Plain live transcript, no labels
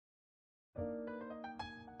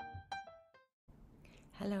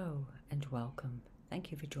Hello and welcome.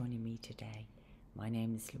 Thank you for joining me today. My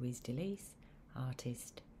name is Louise Delise,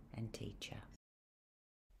 artist and teacher.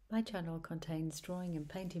 My channel contains drawing and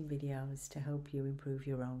painting videos to help you improve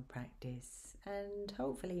your own practice and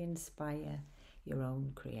hopefully inspire your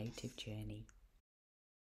own creative journey.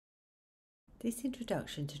 This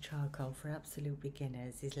introduction to charcoal for absolute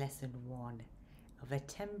beginners is lesson 1 of a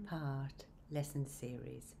 10-part lesson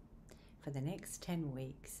series. For the next 10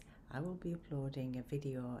 weeks, I will be uploading a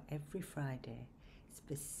video every Friday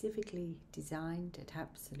specifically designed at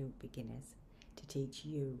absolute beginners to teach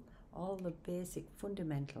you all the basic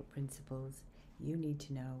fundamental principles you need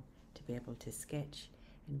to know to be able to sketch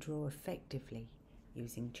and draw effectively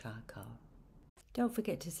using charcoal. Don't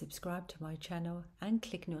forget to subscribe to my channel and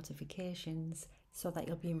click notifications so that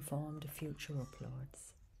you'll be informed of future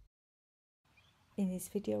uploads. In this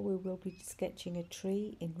video we will be sketching a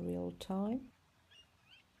tree in real time,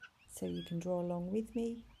 so you can draw along with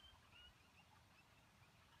me.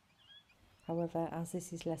 However, as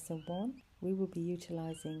this is lesson 1, we will be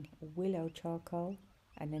utilising willow charcoal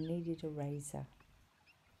and a kneaded eraser.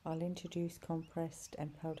 I'll introduce compressed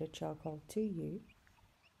and powdered charcoal to you,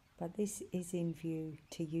 but this is in view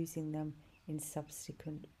to using them in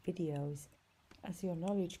subsequent videos as your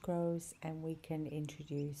knowledge grows and we can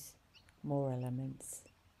introduce more elements.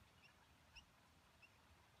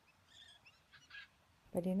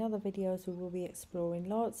 But in other videos we will be exploring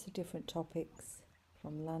lots of different topics,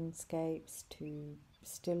 from landscapes to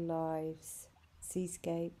still lifes,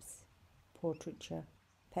 seascapes, portraiture,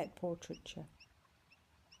 pet portraiture.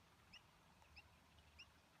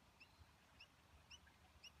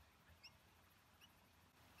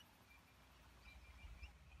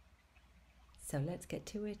 So let's get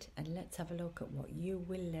to it and let's have a look at what you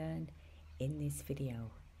will learn in this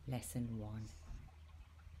video, lesson 1.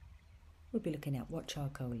 We'll be looking at what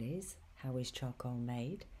charcoal is, how is charcoal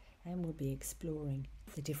made, and we'll be exploring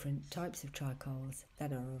the different types of charcoals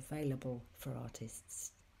that are available for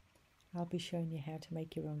artists. I'll be showing you how to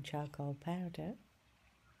make your own charcoal powder.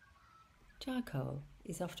 Charcoal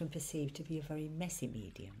is often perceived to be a very messy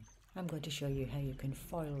medium. I'm going to show you how you can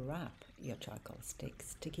foil wrap your charcoal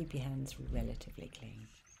sticks to keep your hands relatively clean.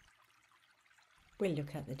 We'll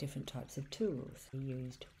look at the different types of tools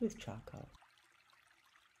used with charcoal.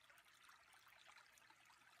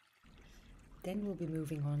 Then we'll be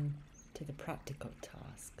moving on to the practical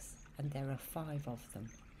tasks, and there are 5 of them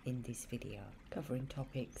in this video, covering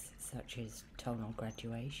topics such as tonal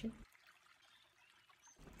graduation.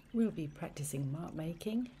 We'll be practicing mark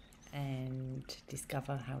making and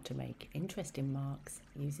discover how to make interesting marks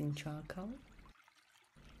using charcoal,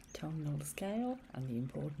 tonal scale and the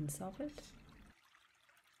importance of it.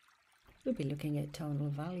 We'll be looking at tonal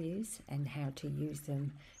values and how to use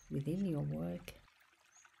them within your work.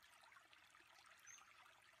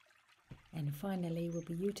 And finally, we'll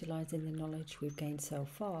be utilising the knowledge we've gained so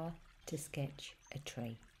far to sketch a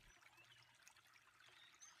tree.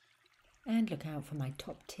 And look out for my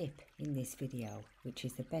top tip in this video, which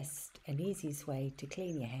is the best and easiest way to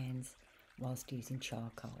clean your hands whilst using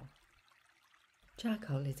charcoal.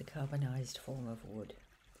 Charcoal is a carbonised form of wood.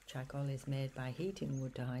 Charcoal is made by heating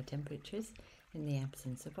wood to high temperatures in the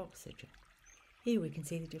absence of oxygen. Here we can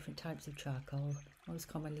see the different types of charcoal most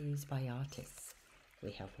commonly used by artists.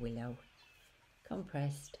 We have willow,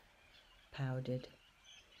 compressed, powdered.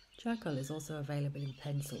 Charcoal is also available in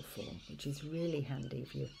pencil form, which is really handy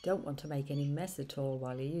if you don't want to make any mess at all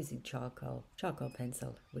while you're using charcoal. Charcoal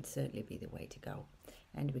pencil would certainly be the way to go.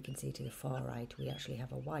 And we can see to the far right we actually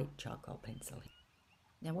have a white charcoal pencil.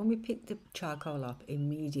 Now when we pick the charcoal up,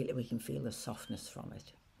 immediately we can feel the softness from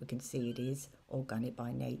it. We can see it is organic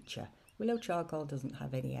by nature. Willow charcoal doesn't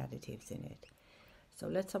have any additives in it. So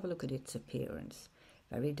let's have a look at its appearance.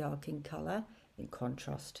 Very dark in colour. In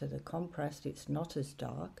contrast to the compressed, it's not as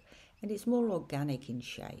dark and it's more organic in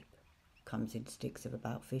shape. Comes in sticks of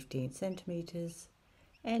about 15 centimetres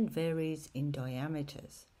and varies in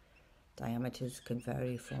diameters. Diameters can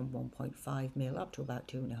vary from 1.5mm up to about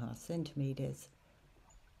 2.5 centimetres.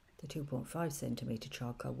 The 2.5 centimetre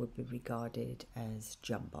charcoal would be regarded as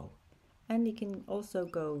jumbo, and you can also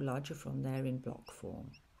go larger from there in block form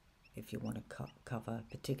if you want to cover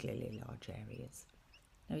particularly large areas.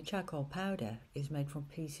 Now, charcoal powder is made from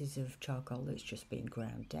pieces of charcoal that's just been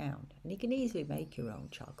ground down, and you can easily make your own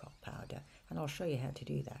charcoal powder, and I'll show you how to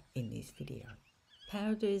do that in this video.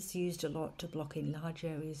 Powder is used a lot to block in large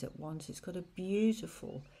areas at once. It's got a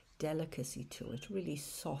beautiful delicacy to it. Really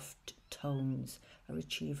soft tones are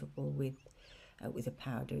achievable with a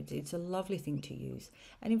powder. It's a lovely thing to use,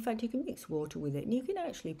 and in fact you can mix water with it and you can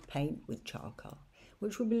actually paint with charcoal,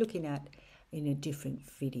 which we'll be looking at in a different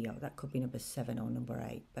video. That could be number 7 or number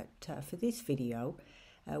 8, but for this video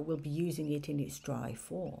we'll be using it in its dry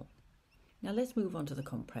form. Now let's move on to the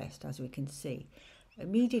compressed. As we can see,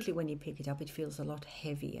 immediately when you pick it up, it feels a lot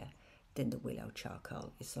heavier than the willow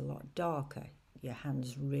charcoal. It's a lot darker. Your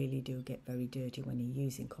hands really do get very dirty when you're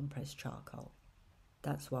using compressed charcoal.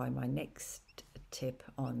 That's why my next tip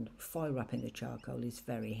on foil wrapping the charcoal is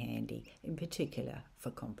very handy, in particular for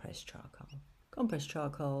compressed charcoal. Compressed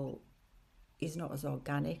charcoal is not as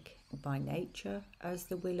organic by nature as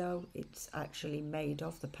the willow. It's actually made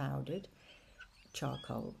of the powdered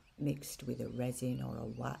charcoal mixed with a resin or a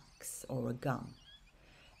wax or a gum,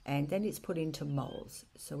 and then it's put into molds,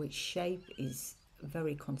 so its shape is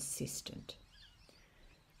very consistent,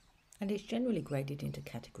 and it's generally graded into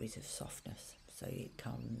categories of softness. So it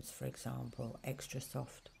comes, for example, extra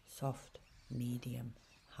soft, soft, medium,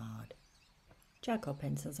 hard. Charcoal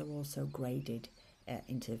pencils are also graded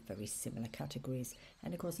into very similar categories,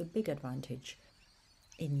 and of course a big advantage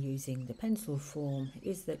in using the pencil form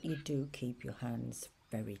is that you do keep your hands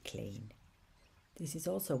very clean. This is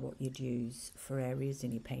also what you'd use for areas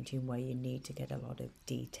in your painting where you need to get a lot of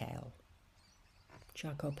detail.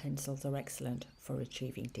 Charcoal pencils are excellent for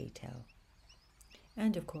achieving detail.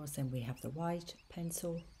 And of course then we have the white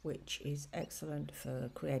pencil, which is excellent for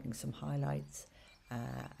creating some highlights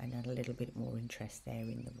and add a little bit more interest there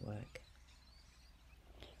in the work.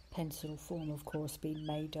 Pencil form, of course, being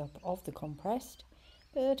made up of the compressed,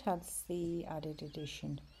 but has the added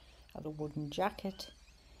addition of a wooden jacket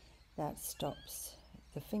that stops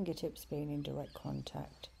the fingertips being in direct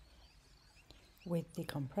contact with the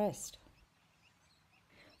compressed.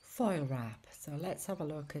 Foil wrap. So let's have a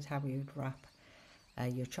look at how we would wrap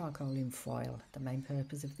your charcoal in foil. The main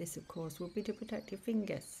purpose of this, of course, will be to protect your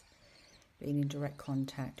fingers being in direct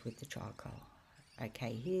contact with the charcoal.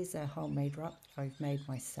 Okay, here's a homemade wrap I've made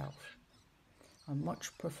myself. I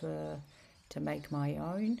much prefer to make my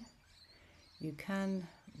own. You can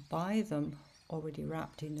buy them already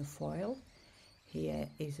wrapped in the foil. Here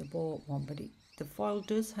is a bought one, but the foil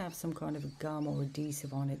does have some kind of a gum or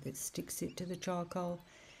adhesive on it that sticks it to the charcoal,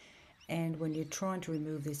 and when you're trying to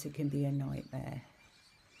remove this, it can be a nightmare,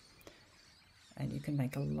 and you can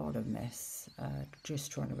make a lot of mess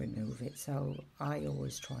just trying to remove it. So I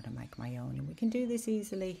always try to make my own, and we can do this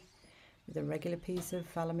easily with a regular piece of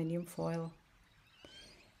aluminium foil,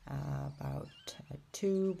 about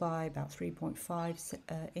 2 by about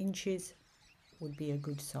 3.5 inches would be a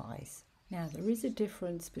good size. Now there is a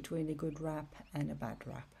difference between a good wrap and a bad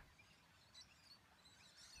wrap.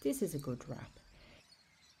 This is a good wrap.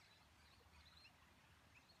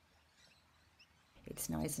 It's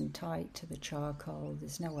nice and tight to the charcoal,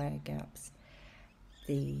 there's no air gaps.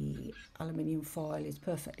 The aluminium foil is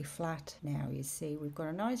perfectly flat. Now you see we've got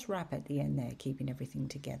a nice wrap at the end there, keeping everything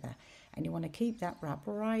together, and you want to keep that wrap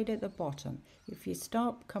right at the bottom. If you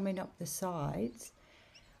start coming up the sides,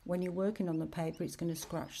 when you're working on the paper, it's going to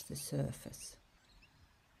scratch the surface.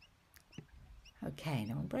 Okay,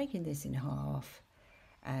 now I'm breaking this in half,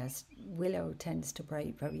 as willow tends to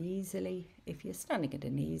break very easily. If you're standing at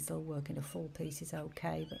an easel, working a full piece is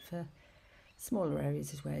okay, but for smaller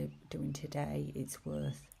areas as we're doing today, it's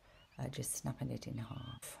worth just snapping it in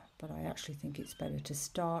half. But I actually think it's better to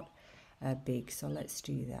start big, so let's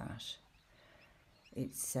do that.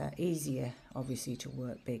 It's easier, obviously, to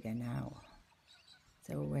work bigger now.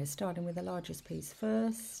 So we're starting with the largest piece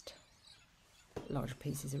first. Larger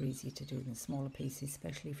pieces are easier to do than smaller pieces,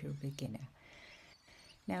 especially if you're a beginner.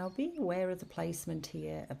 Now be aware of the placement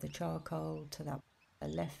here of the charcoal to that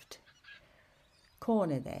left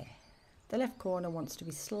corner there. The left corner wants to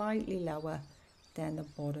be slightly lower than the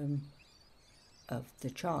bottom of the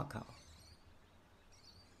charcoal.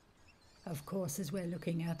 Of course, as we're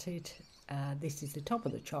looking at it, this is the top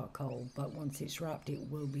of the charcoal, but once it's wrapped, it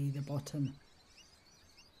will be the bottom.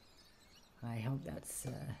 I hope that's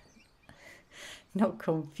not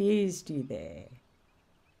confused you there.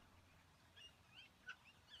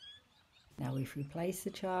 Now if we place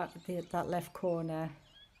that left corner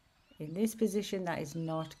in this position, that is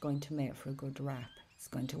not going to make for a good wrap. It's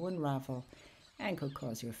going to unravel and could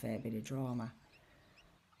cause you a fair bit of drama.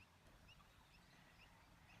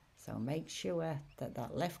 So make sure that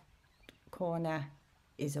that left corner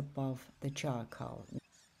is above the charcoal.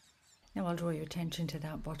 Now I'll draw your attention to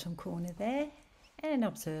that bottom corner there and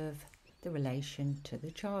observe the relation to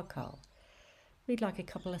the charcoal. We'd like a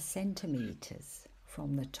couple of centimetres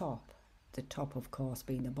from the top of course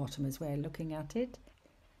being the bottom as we're looking at it.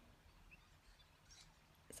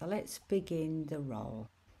 So let's begin the roll.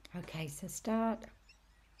 Okay, so start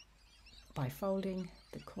by folding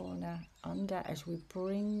the corner under as we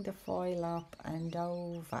bring the foil up and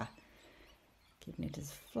over. keeping it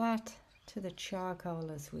as flat to the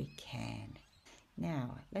charcoal as we can.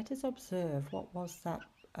 Now let us observe what was that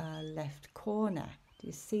left corner. Do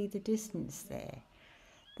you see the distance there?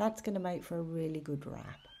 That's going to make for a really good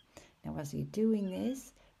wrap. Now as you're doing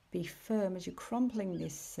this, be firm as you're crumpling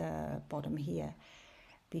this bottom here.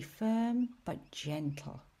 Be firm but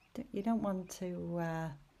gentle. You don't want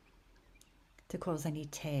to cause any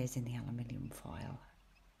tears in the aluminium foil.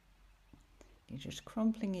 You're just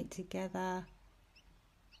crumpling it together,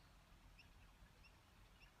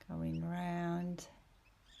 going round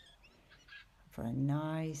for a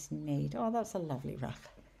nice neat, oh that's a lovely wrap.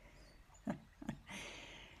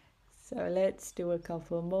 So let's do a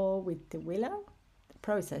couple more with the willow. The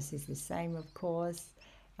process is the same of course,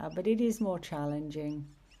 but it is more challenging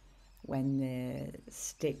when the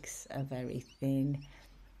sticks are very thin,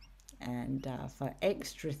 and for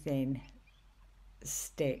extra thin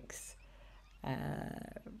sticks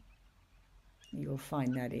you'll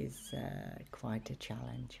find that is quite a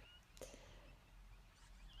challenge.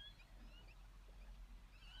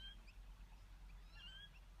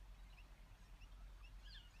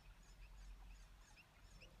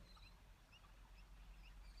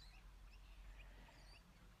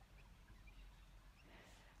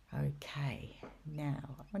 Okay, now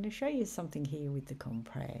I'm going to show you something here with the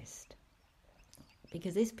compressed,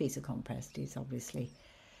 because this piece of compressed is obviously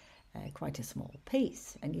quite a small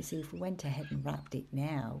piece, and you see if we went ahead and wrapped it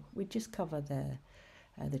now, we'd just cover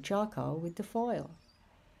the charcoal with the foil.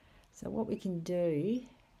 So what we can do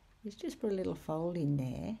is just put a little fold in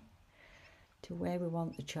there to where we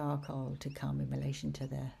want the charcoal to come in relation to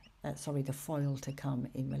the foil to come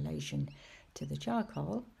in relation to the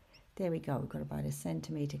charcoal. There we go, we've got about a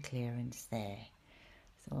centimetre clearance there.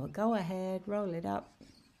 So I'll go ahead, roll it up,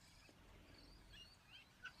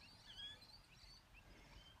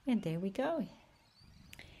 and there we go.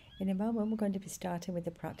 In a moment we're going to be starting with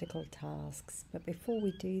the practical tasks, but before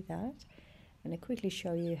we do that, I'm going to quickly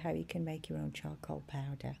show you how you can make your own charcoal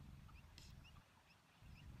powder.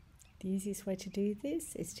 The easiest way to do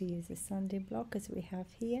this is to use a sanding block as we have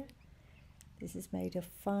here. This is made of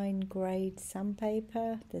fine grade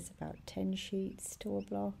sandpaper. There's about 10 sheets to a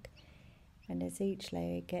block, and as each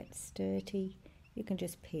layer gets dirty you can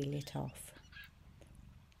just peel it off.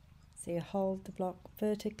 So you hold the block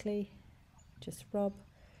vertically, just rub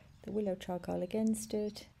the willow charcoal against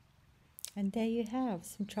it, and there you have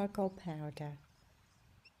some charcoal powder.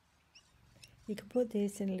 You can put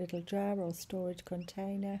this in a little jar or storage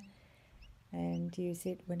container and use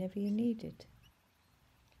it whenever you need it.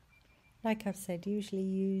 Like I've said, usually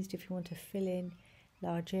used if you want to fill in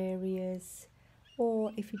large areas,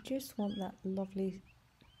 or if you just want that lovely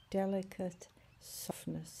delicate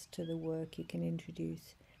softness to the work, you can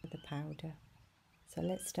introduce the powder. So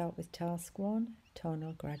let's start with task 1,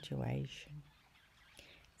 tonal graduation.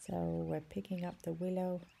 So we're picking up the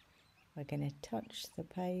willow, we're going to touch the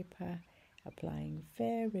paper, applying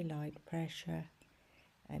very light pressure,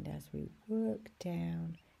 and as we work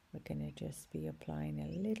down we're going to just be applying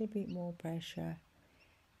a little bit more pressure,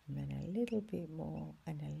 and then a little bit more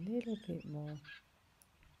and a little bit more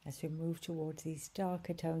as we move towards these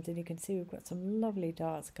darker tones. And you can see we've got some lovely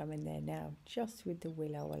darks coming there now just with the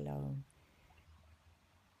willow alone.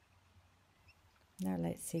 Now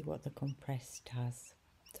let's see what the compressed does.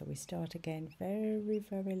 So we start again,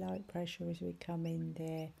 very light pressure as we come in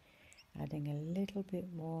there, adding a little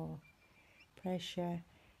bit more pressure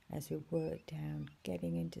as we work down,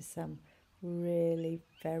 getting into some really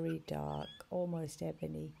very dark, almost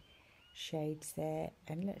ebony shades there.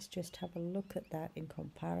 And let's just have a look at that in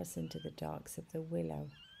comparison to the darks of the willow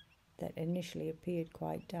that initially appeared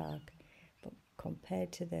quite dark, but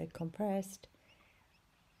compared to the compressed,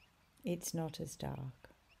 it's not as dark.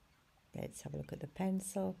 Let's have a look at the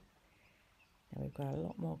pencil. Now we've got a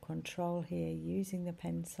lot more control here using the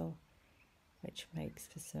pencil, which makes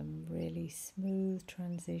for some really smooth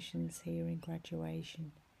transitions here in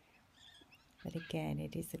graduation. But again,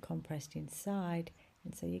 it is the compressed inside,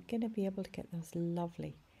 and so you're going to be able to get those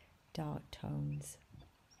lovely dark tones.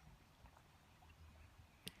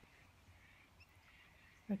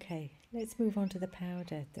 Okay, let's move on to the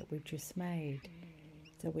powder that we've just made.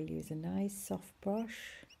 So we'll use a nice soft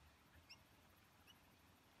brush.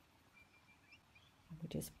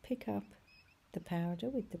 We'll just pick up the powder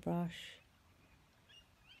with the brush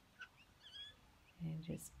and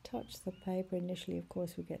just touch the paper. Initially, of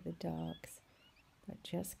course, we get the darks, but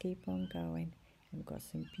just keep on going. And we've got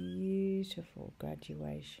some beautiful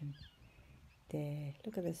graduation there.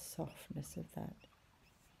 Look at the softness of that.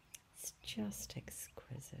 It's just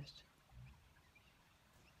exquisite.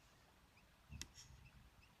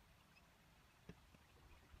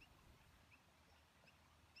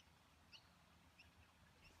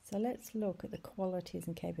 So let's look at the qualities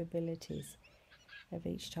and capabilities of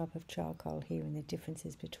each type of charcoal here and the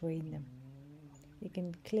differences between them. You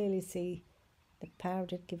can clearly see the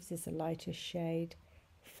powdered gives us a lighter shade,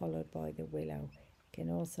 followed by the willow. You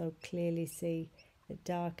can also clearly see the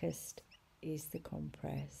darkest is the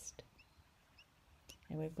compressed.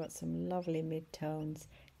 And we've got some lovely mid-tones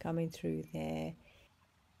coming through there.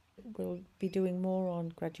 We'll be doing more on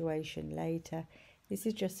graduation later. This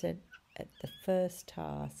is just at the first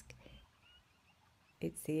task.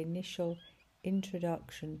 It's the initial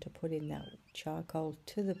introduction to putting that charcoal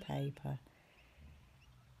to the paper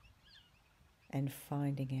and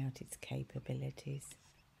finding out its capabilities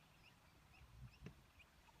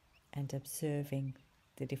and observing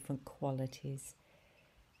the different qualities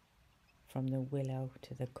from the willow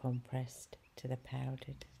to the compressed to the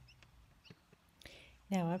powdered.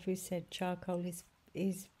 Now, as we said, charcoal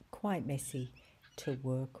is quite messy to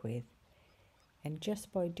work with, and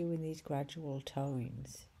just by doing these gradual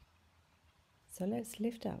tones. So let's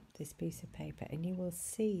lift up this piece of paper and you will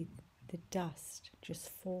see the dust just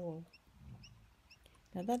fall.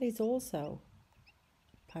 Now that is also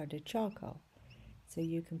powdered charcoal, so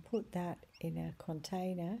you can put that in a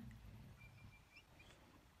container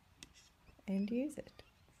and use it.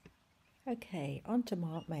 Okay, on to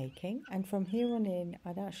mark making, and from here on in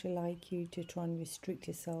I'd actually like you to try and restrict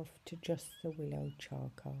yourself to just the willow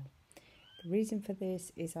charcoal. The reason for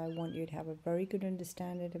this is I want you to have a very good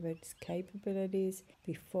understanding of its capabilities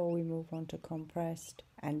before we move on to compressed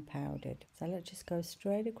and powdered. So let's just go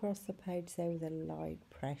straight across the page there with a light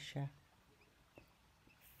pressure,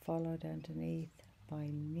 followed underneath by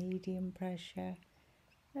medium pressure,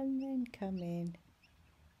 and then come in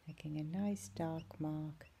making a nice dark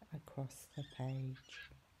mark across the page.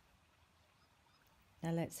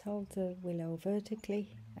 Now let's hold the willow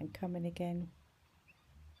vertically and come in again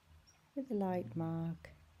with a light mark,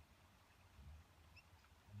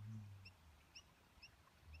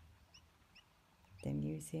 then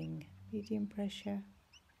using medium pressure.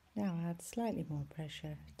 Now add slightly more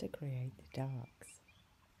pressure to create the darks.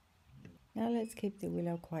 Now let's keep the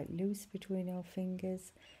willow quite loose between our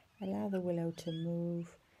fingers. Allow the willow to move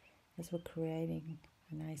as we're creating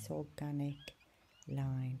a nice organic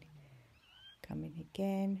line. Come in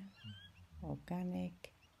again,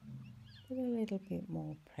 organic, with a little bit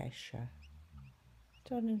more pressure,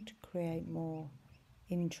 starting to create more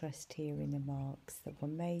interest here in the marks that we're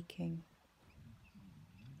making.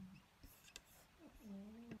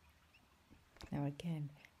 Now again,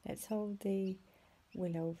 let's hold the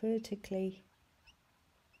willow vertically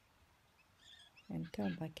and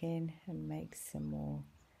come back in and make some more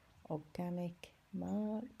organic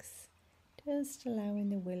marks, just allowing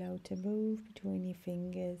the willow to move between your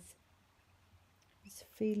fingers, just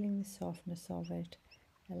feeling the softness of it,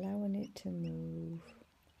 allowing it to move.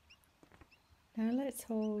 Now let's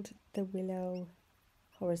hold the willow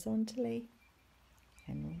horizontally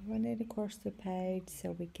and run it across the page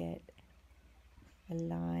so we get a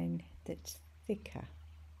line that's thicker.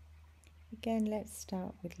 Again, let's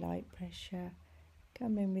start with light pressure,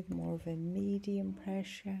 come in with more of a medium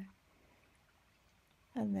pressure,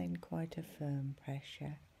 and then quite a firm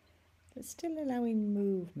pressure, but still allowing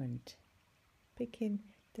movement, picking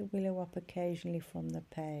the willow up occasionally from the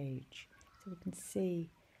page so we can see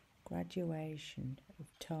graduation of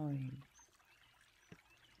tone.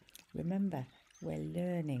 Remember, we're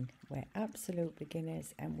learning, we're absolute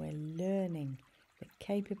beginners, and we're learning the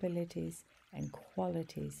capabilities and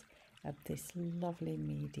qualities of this lovely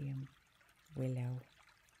medium willow.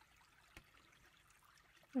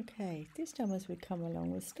 Okay, this time as we come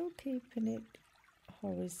along, we're still keeping it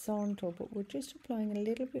horizontal, but we're just applying a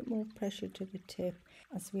little bit more pressure to the tip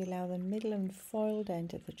as we allow the middle and foiled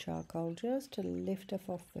end of the charcoal just to lift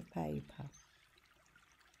off the paper.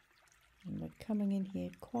 And we're coming in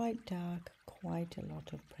here quite dark, quite a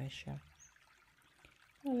lot of pressure.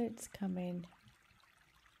 Now let's come in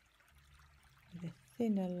with a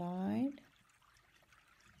thinner line.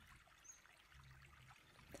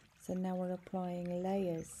 So now we're applying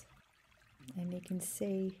layers, and you can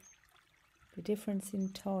see the difference in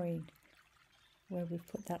tone where we've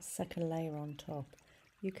put that second layer on top.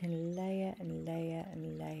 You can layer and layer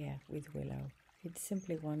and layer with willow. It's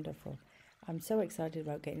simply wonderful. I'm so excited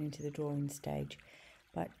about getting into the drawing stage,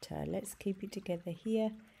 but let's keep it together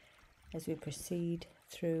here as we proceed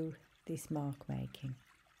through this mark making.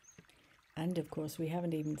 And of course we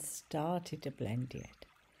haven't even started to blend yet.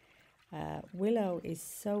 Willow is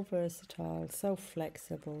so versatile, so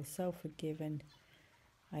flexible, so forgiving.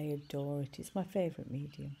 I adore it. It's my favourite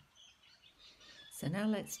medium. So now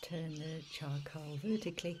let's turn the charcoal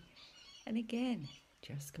vertically and again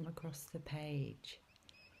just come across the page.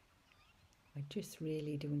 We're just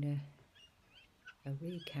really doing a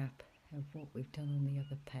recap of what we've done on the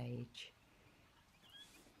other page.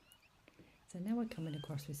 So now we're coming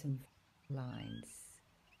across with some lines.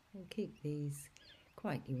 We'll keep these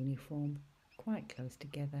quite uniform, quite close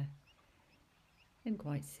together, and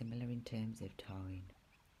quite similar in terms of tone.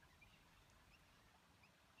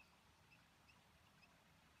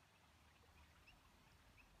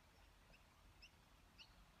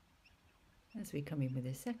 As we come in with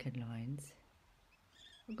the second lines,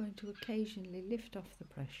 we're going to occasionally lift off the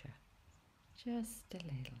pressure, just a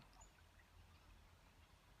little,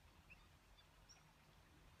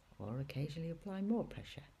 or occasionally apply more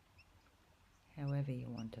pressure, however you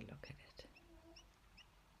want to look at it.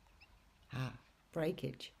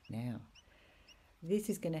 Breakage. Now, this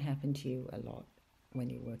is going to happen to you a lot when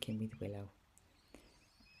you're working with willow,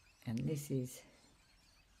 and this is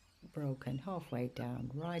broken halfway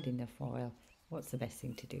down, right in the foil. What's the best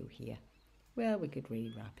thing to do here? Well, we could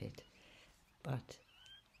rewrap it, but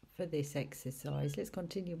for this exercise, let's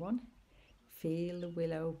continue on. Feel the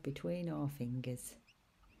willow between our fingers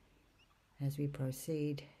as we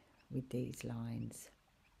proceed with these lines.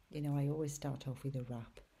 You know, I always start off with a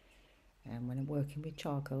wrap when I'm working with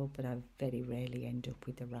charcoal, but I very rarely end up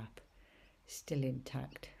with the wrap still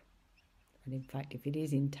intact. And in fact, if it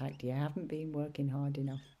is intact, you haven't been working hard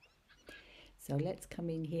enough. So let's come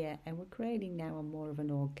in here, and we're creating now a more of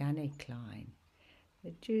an organic line.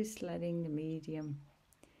 We're just letting the medium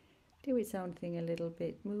do its own thing a little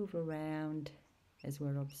bit, move around as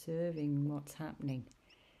we're observing what's happening,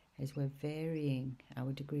 as we're varying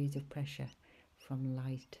our degrees of pressure from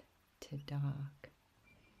light to dark.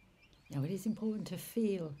 Now, it is important to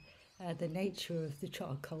feel the nature of the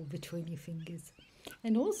charcoal between your fingers,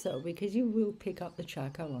 and also because you will pick up the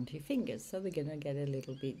charcoal onto your fingers, so they're going to get a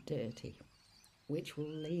little bit dirty, which will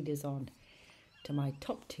lead us on to my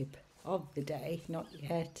top tip of the day. Not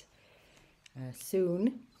yet,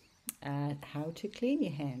 soon, how to clean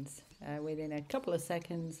your hands within a couple of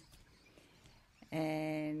seconds,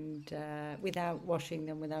 and without washing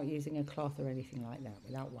them, without using a cloth or anything like that,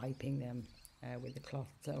 without wiping them with the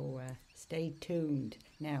cloth. So stay tuned.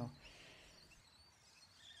 Now,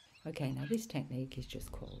 okay, now this technique is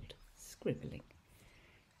just called scribbling.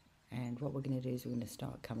 And what we're going to do is we're going to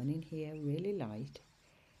start coming in here really light,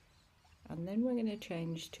 and then we're going to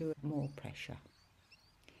change to more pressure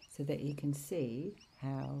so that you can see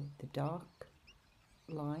how the dark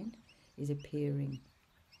line is appearing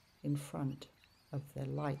in front of the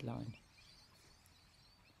light line.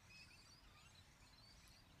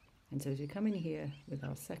 And so as we come in here with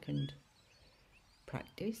our second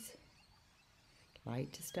practice,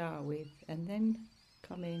 light to start with, and then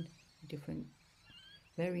come in different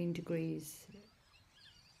varying degrees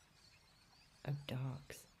of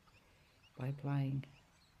darks by applying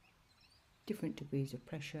different degrees of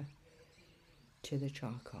pressure to the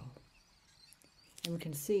charcoal. And we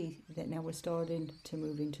can see that now we're starting to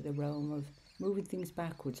move into the realm of moving things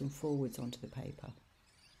backwards and forwards onto the paper,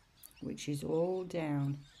 which is all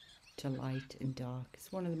down to light and dark.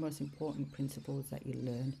 It's one of the most important principles that you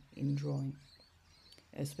learn in drawing,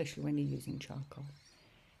 especially when you're using charcoal.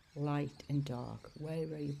 Light and dark, where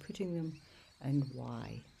are you putting them and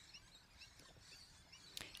why?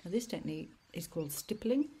 Now, this technique is called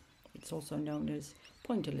stippling. It's also known as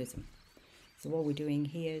pointillism. So what we're doing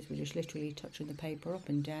here is we're just literally touching the paper up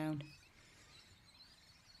and down,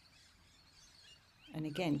 and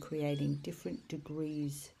again creating different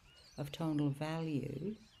degrees of tonal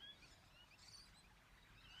value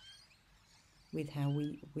with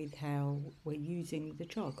how we're using the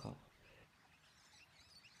charcoal.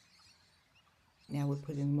 Now we're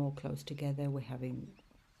putting them more close together, we're having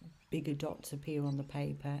bigger dots appear on the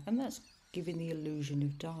paper, and that's giving the illusion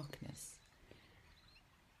of darkness.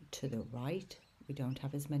 To the right, we don't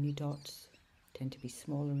have as many dots, tend to be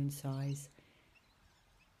smaller in size,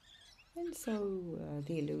 and so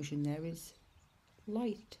the illusion there is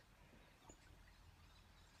light.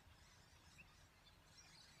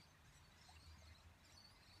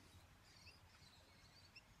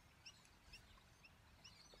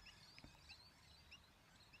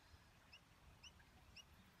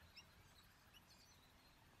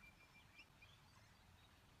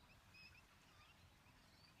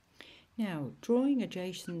 Now, drawing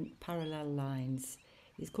adjacent parallel lines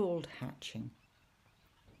is called hatching.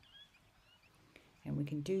 And we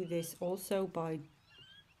can do this also by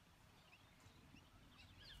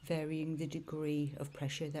varying the degree of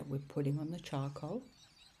pressure that we're putting on the charcoal.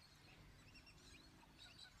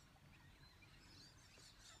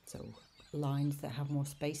 So lines that have more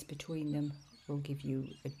space between them will give you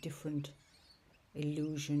a different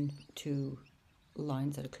illusion to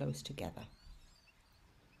lines that are close together.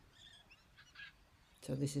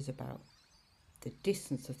 So this is about the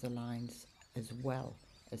distance of the lines as well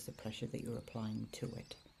as the pressure that you're applying to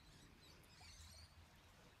it.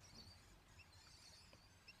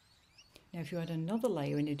 Now if you add another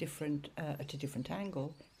layer in at a different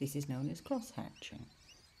angle, this is known as cross-hatching.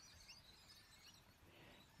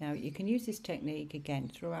 Now you can use this technique again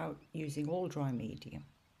throughout using all dry medium,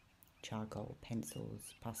 charcoal,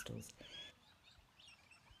 pencils, pastels.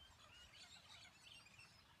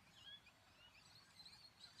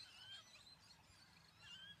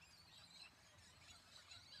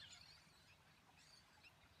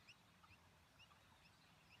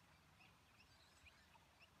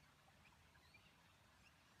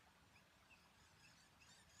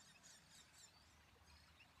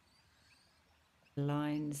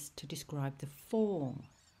 Lines to describe the form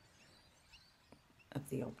of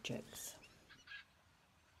the objects.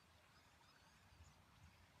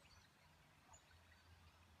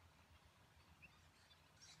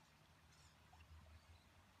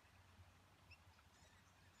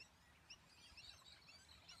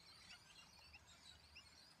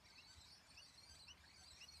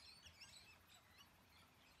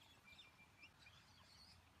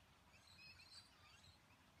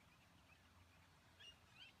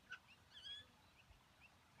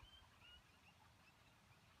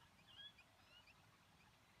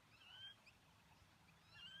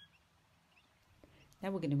 Now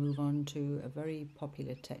we're going to move on to a very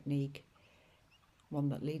popular technique, one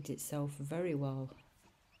that leads itself very well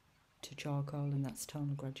to charcoal, and that's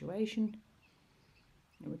tonal graduation.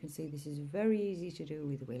 And we can see this is very easy to do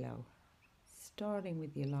with willow, starting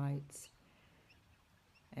with your lights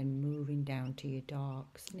and moving down to your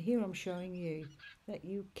darks. And here I'm showing you that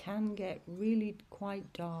you can get really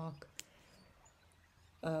quite dark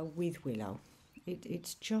with willow.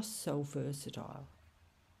 It's just so versatile.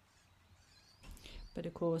 But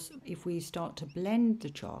of course, if we start to blend the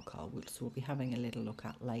charcoal, which we'll be having a little look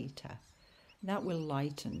at later, that will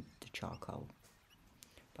lighten the charcoal.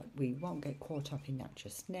 But we won't get caught up in that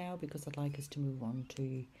just now, because I'd like us to move on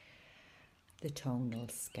to the tonal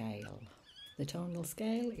scale. The tonal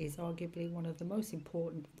scale is arguably one of the most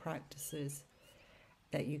important practices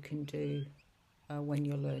that you can do when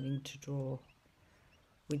you're learning to draw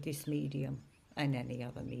with this medium, and any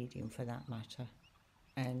other medium for that matter.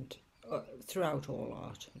 And throughout all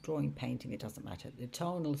art, drawing, painting, it doesn't matter. The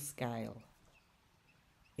tonal scale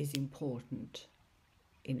is important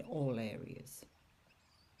in all areas,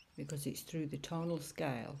 because it's through the tonal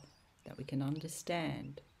scale that we can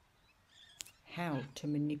understand how to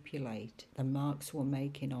manipulate the marks we're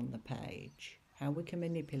making on the page, how we can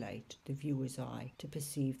manipulate the viewer's eye to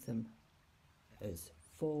perceive them as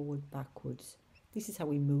forward, backwards. This is how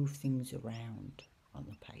we move things around on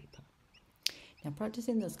the paper. Now,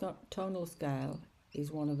 practicing the tonal scale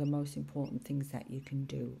is one of the most important things that you can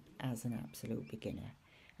do as an absolute beginner.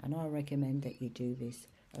 And I recommend that you do this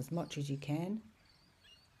as much as you can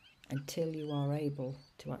until you are able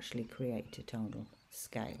to actually create a tonal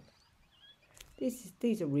scale.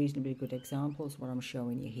 These are reasonably good examples, what I'm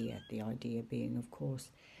showing you here. The idea being, of course,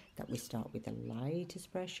 that we start with the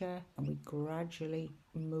lightest pressure and we gradually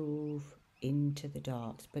move into the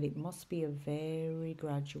darks. But it must be a very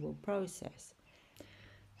gradual process.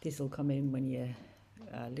 This will come in when you're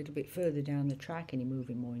a little bit further down the track and you're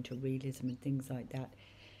moving more into realism and things like that.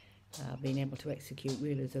 Being able to execute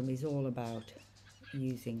realism is all about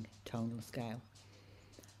using tonal scale.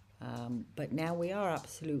 But now we are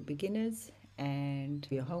absolute beginners, and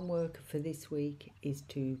your homework for this week is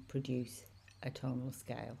to produce a tonal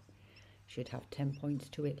scale. Should have 10 points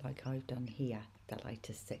to it, like I've done here. The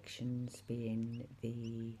lighter sections being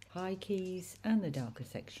the high keys and the darker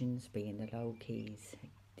sections being the low keys.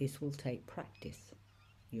 This will take practice.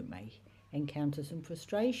 You may encounter some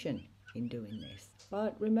frustration in doing this,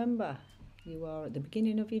 but remember, you are at the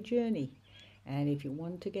beginning of your journey, and if you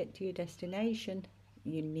want to get to your destination,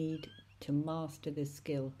 you need to master the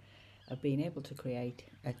skill of being able to create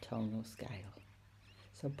a tonal scale.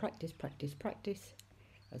 So practice, practice, practice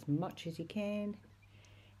as much as you can,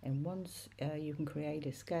 and once you can create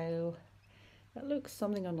a scale that looks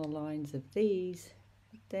something on the lines of these,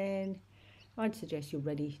 then I'd suggest you're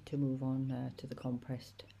ready to move on to the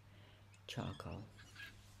compressed charcoal.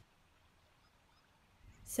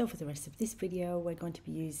 So for the rest of this video, we're going to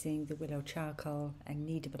be using the willow charcoal and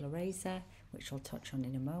kneadable eraser, which I'll touch on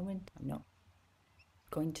in a moment. I'm not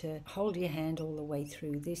going to hold your hand all the way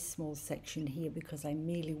through this small section here, because I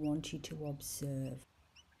merely want you to observe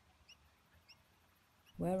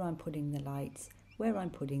where I'm putting the lights, where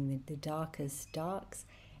I'm putting the darkest darks,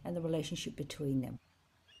 and the relationship between them.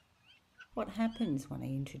 What happens when I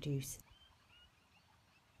introduce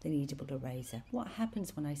the kneadable eraser. What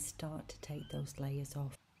happens when I start to take those layers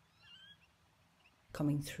off?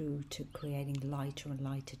 Coming through to creating lighter and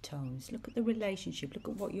lighter tones. Look at the relationship. Look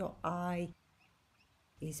at what your eye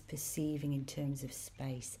is perceiving in terms of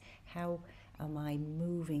space. How am I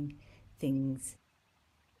moving things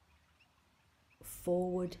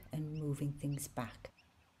forward and moving things back?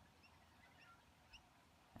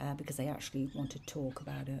 Because I actually want to talk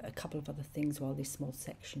about a couple of other things while this small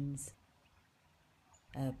section's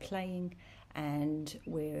playing, and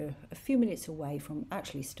we're a few minutes away from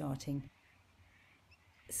actually starting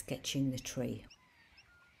sketching the tree.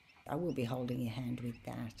 I will be holding your hand with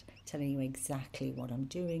that, telling you exactly what I'm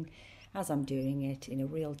doing as I'm doing it in a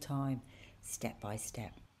real time, step by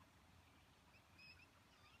step.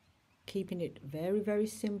 Keeping it very, very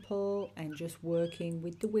simple and just working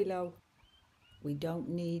with the willow. We don't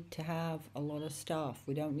need to have a lot of stuff.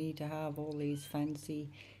 We don't need to have all these fancy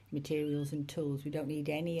materials and tools. We don't need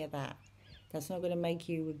any of that. That's not going to make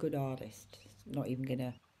you a good artist. It's not even going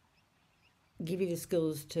to give you the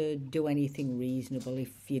skills to do anything reasonable if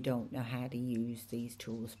you don't know how to use these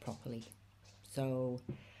tools properly. So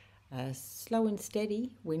slow and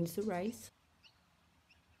steady wins the race.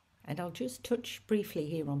 And I'll just touch briefly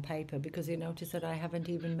here on paper, because you notice that I haven't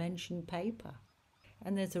even mentioned paper.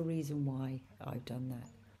 And there's a reason why I've done that.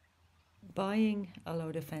 Buying a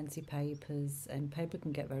load of fancy papers, and paper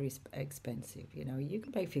can get very expensive. You know, you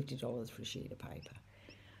can pay $50 for a sheet of paper.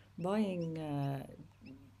 Buying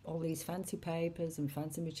all these fancy papers and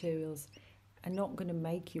fancy materials are not going to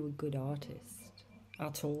make you a good artist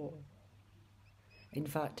at all. In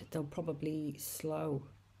fact, they'll probably slow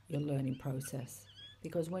your learning process,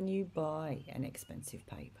 because when you buy an expensive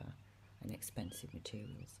paper and expensive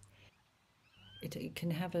materials, it can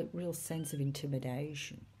have a real sense of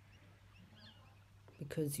intimidation,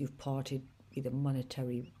 because you've parted with a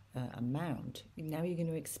monetary amount. Now you're going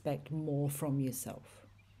to expect more from yourself.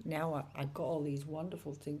 Now I've got all these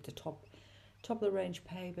wonderful things, the top of the range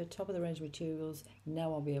paper, top of the range materials.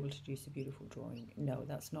 Now I'll be able to produce a beautiful drawing. No,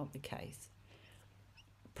 that's not the case.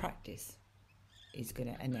 Practice is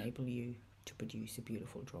going to enable you to produce a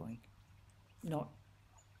beautiful drawing, not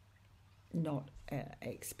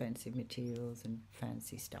expensive materials and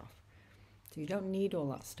fancy stuff. So you don't need all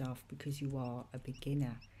that stuff because you are a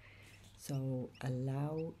beginner. So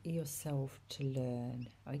allow yourself to learn,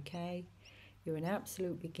 okay? You're an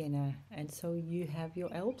absolute beginner, and so you have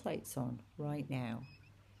your L plates on right now.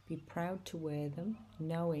 Be proud to wear them,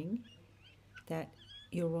 knowing that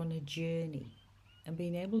you're on a journey, and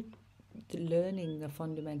being able to learning the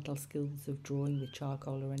fundamental skills of drawing with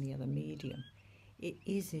charcoal or any other medium. It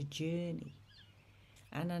is a journey.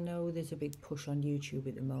 And I know there's a big push on YouTube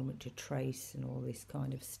at the moment to trace and all this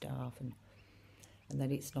kind of stuff, and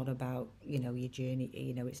that it's not about, you know, your journey,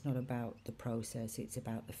 you know, it's not about the process, it's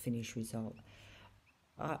about the finished result.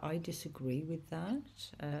 I disagree with that.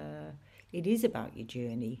 It is about your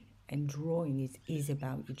journey, and drawing is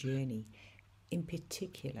about your journey, in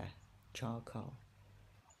particular charcoal.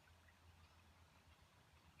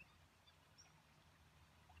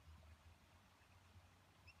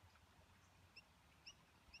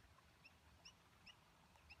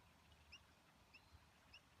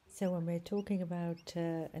 So when we're talking about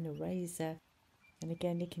an eraser, and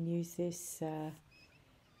again you can use this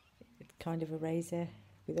kind of eraser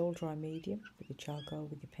with all dry medium, with your charcoal,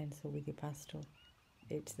 with your pencil, with your pastel.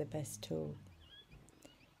 It's the best tool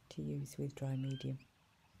to use with dry medium.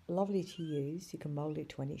 Lovely to use. You can mould it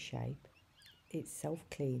to any shape. It's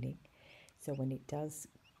self-cleaning, so when it does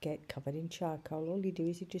get covered in charcoal, all you do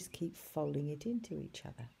is you just keep folding it into each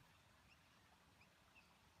other.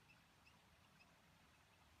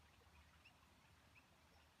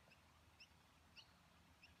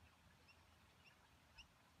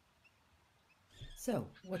 So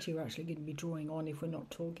what are you actually going to be drawing on if we're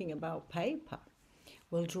not talking about paper?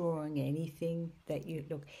 Well, drawing anything that you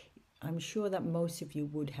look. I'm sure that most of you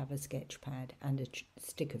would have a sketch pad and a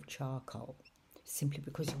stick of charcoal. Simply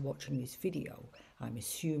because you're watching this video, I'm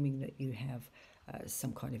assuming that you have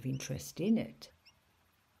some kind of interest in it.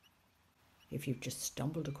 If you've just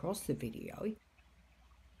stumbled across the video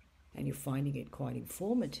and you're finding it quite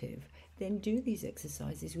informative, then do these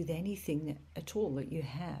exercises with anything at all that you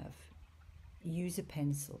have. Use a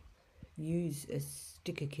pencil, use a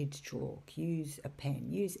stick of kids' chalk, use a pen,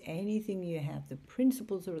 use anything you have. The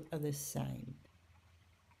principles are the same.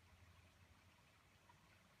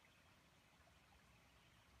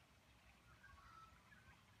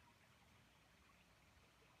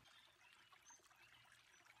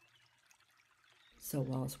 So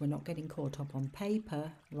whilst we're not getting caught up on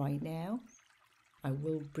paper right now, I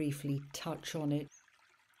will briefly touch on it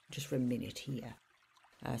just for a minute here.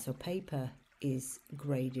 So paper is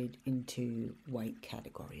graded into weight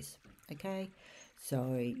categories, okay?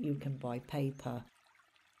 So you can buy paper,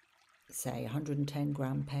 say 110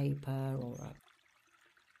 gram paper or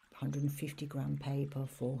 150 gram paper,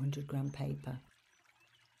 400 gram paper.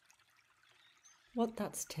 What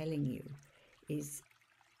that's telling you is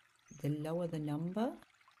the lower the number,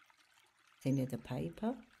 thinner the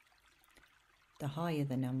paper, the higher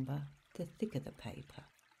the number, the thicker the paper.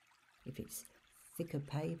 If it's thicker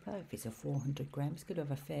paper, if it's a 400 grams, it's going to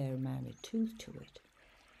have a fair amount of tooth to it,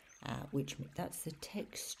 which that's the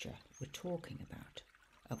texture we're talking about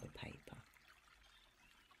of a paper.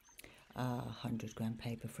 100 gram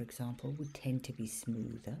paper, for example, would tend to be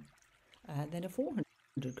smoother than a 400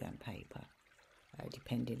 gram paper,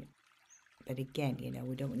 depending. But again, you know,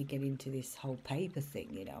 we don't want to get into this whole paper thing.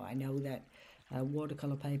 You know, I know that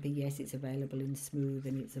watercolor paper, yes, it's available in smooth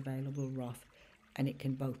and it's available rough, and it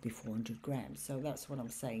can both be 400 grams. So that's what I'm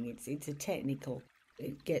saying. It's a technical.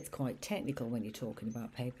 It gets quite technical when you're talking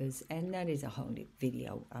about papers, and that is a whole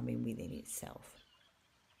video, I mean, within itself.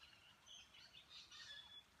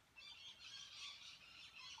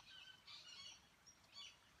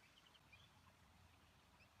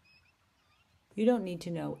 You don't need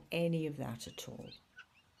to know any of that at all.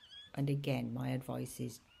 And again, my advice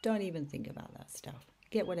is don't even think about that stuff.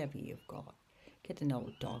 Get whatever you've got. Get an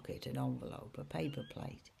old docket, an envelope, a paper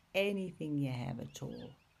plate, anything you have at all,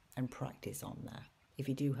 and practice on that. If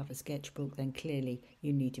you do have a sketchbook, then clearly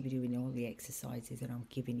you need to be doing all the exercises that I'm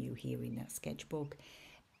giving you here in that sketchbook.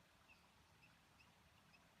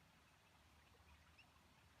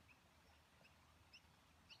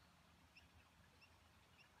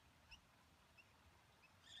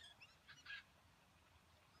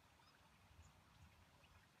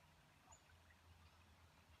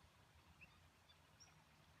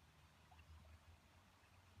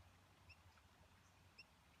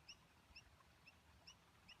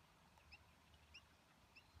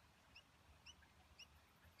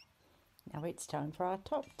 Now it's time for our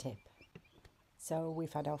top tip. So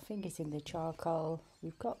we've had our fingers in the charcoal,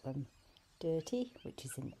 we've got them dirty, which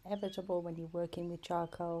is inevitable when you're working with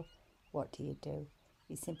charcoal. What do?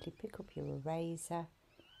 You simply pick up your eraser,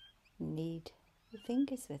 knead your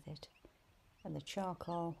fingers with it, and the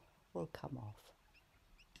charcoal will come off.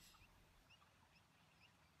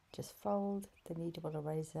 Just fold the kneadable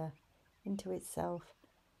eraser into itself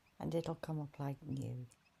and it'll come up like new.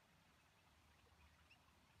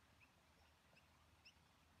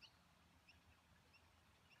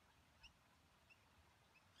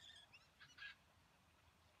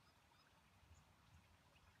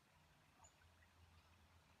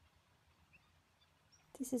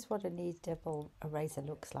 This is what a kneadable eraser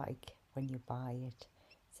looks like when you buy it.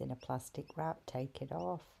 It's in a plastic wrap, take it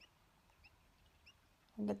off.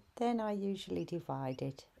 And then I usually divide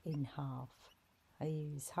it in half. I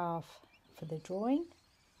use half for the drawing,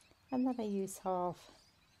 and then I use half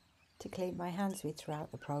to clean my hands with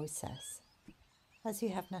throughout the process. As you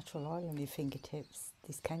have natural oil on your fingertips,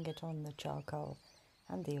 this can get on the charcoal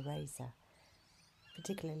and the eraser,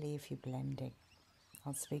 particularly if you're blending.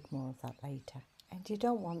 I'll speak more of that later. And you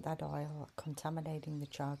don't want that oil contaminating the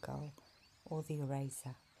charcoal or the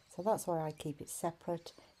eraser. So that's why I keep it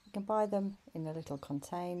separate. You can buy them in a little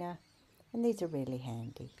container, and these are really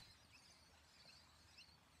handy.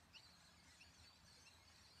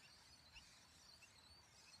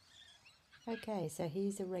 Okay, so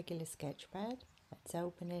here's a regular sketch pad. Let's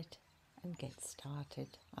open it and get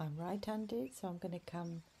started. I'm right-handed, so I'm going to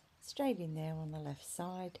come straight in there on the left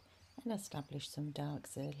side and establish some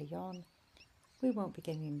darks early on. We won't be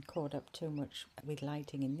getting caught up too much with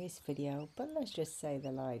lighting in this video, but let's just say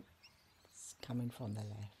the light's coming from the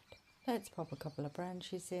left. Let's pop a couple of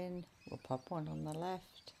branches in. We'll pop one on the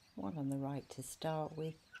left, one on the right to start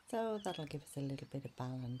with, so that'll give us a little bit of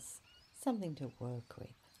balance, something to work with.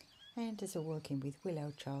 And as we're working with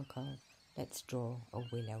willow charcoal, let's draw a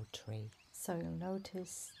willow tree. So you'll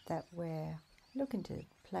notice that we're looking to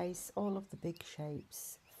place all of the big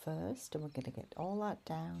shapes first, and we're going to get all that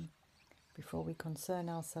down before we concern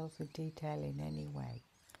ourselves with detail in any way.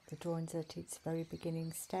 The drawing's at its very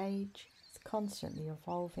beginning stage. It's constantly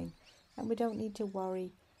evolving, and we don't need to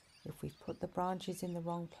worry if we've put the branches in the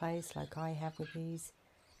wrong place, like I have with these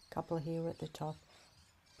couple here at the top,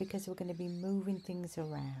 because we're going to be moving things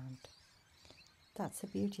around. That's the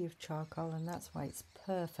beauty of charcoal, and that's why it's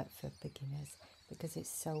perfect for beginners, because it's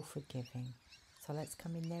so forgiving. So let's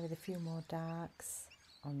come in there with a few more darks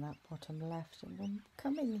on that bottom left, and we'll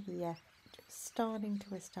come in here just starting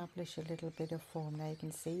to establish a little bit of form. Now you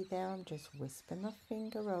can see there I'm just wisping my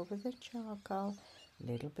finger over the charcoal,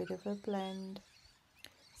 a little bit of a blend.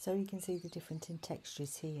 So you can see the difference in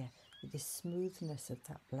textures here with the smoothness of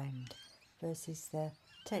that blend versus the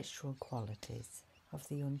textural qualities of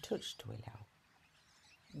the untouched willow.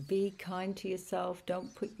 Be kind to yourself,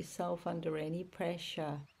 don't put yourself under any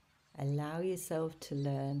pressure. Allow yourself to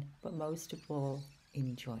learn, but most of all,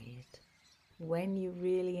 enjoy it. When you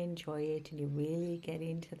really enjoy it and you really get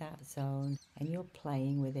into that zone and you're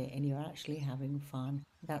playing with it and you're actually having fun,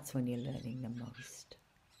 that's when you're learning the most.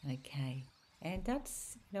 Okay, and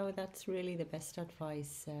that's really the best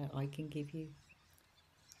advice I can give you.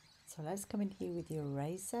 So let's come in here with your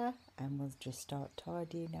eraser and we'll just start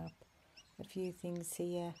tidying up a few things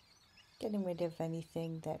here, getting rid of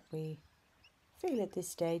anything that we feel at this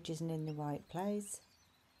stage isn't in the right place.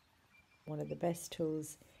 One of the best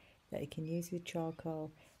tools that you can use with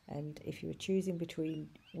charcoal, and if you were choosing between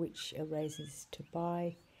which erasers to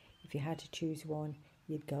buy, if you had to choose one,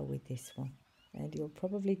 you'd go with this one. And you'll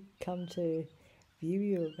probably come to view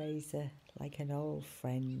your eraser like an old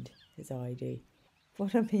friend, as I do.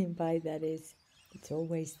 What I mean by that is it's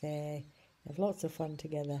always there, you have lots of fun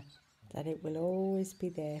together, that it will always be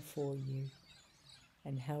there for you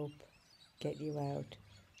and help get you out,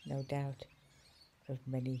 no doubt, of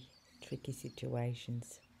many tricky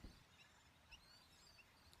situations.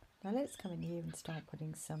 Now let's come in here and start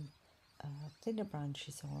putting some thinner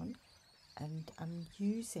branches on, and I'm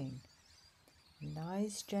using a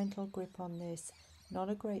nice gentle grip on this, not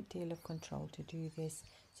a great deal of control to do this,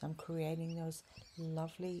 so I'm creating those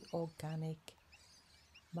lovely organic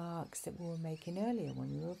marks that we were making earlier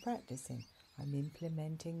when we were practicing. I'm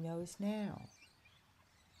implementing those now.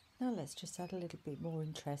 Now let's just add a little bit more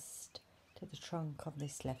interest to the trunk on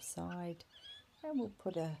this left side, and we'll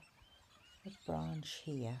put a branch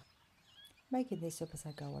here, making this up as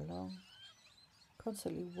I go along,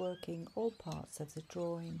 constantly working all parts of the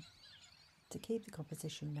drawing to keep the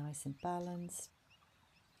composition nice and balanced.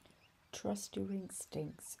 Trust your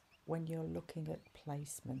instincts when you're looking at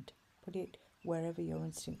placement. Put it wherever your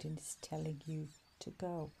instinct is telling you to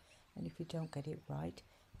go, and if you don't get it right,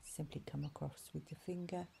 simply come across with your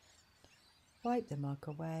finger, wipe the mark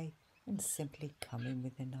away and simply come in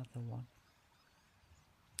with another one.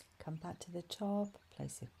 Come back to the top,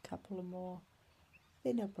 place a couple of more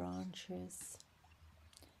thinner branches,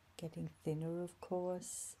 getting thinner of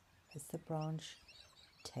course as the branch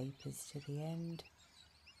tapers to the end.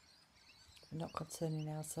 We're not concerning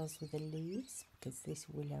ourselves with the leaves because this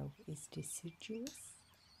willow is deciduous.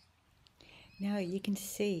 Now you can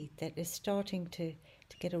see that they're starting to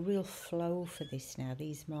get a real flow for this now,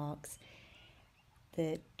 these marks.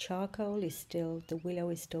 The charcoal is still, the willow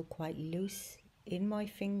is still quite loose in my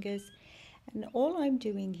fingers, and all I'm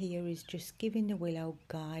doing here is just giving the willow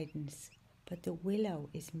guidance, but the willow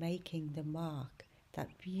is making the mark, that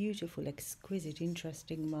beautiful, exquisite,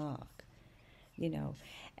 interesting mark,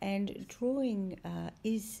 and drawing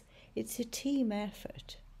it's a team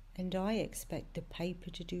effort, and I expect the paper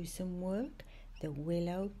to do some work, the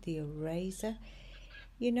willow, the eraser,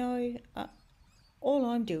 all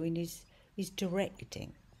I'm doing is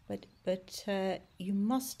directing, but you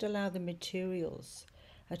must allow the materials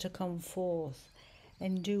to come forth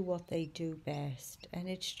and do what they do best, and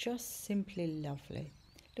it's just simply lovely.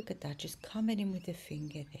 Look at that, just coming in with the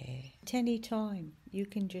finger there. At any time you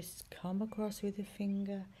can just come across with the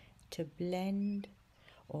finger to blend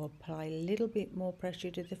or apply a little bit more pressure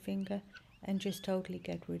to the finger and just totally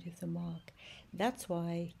get rid of the mark. That's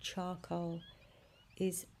why charcoal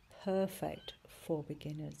is perfect for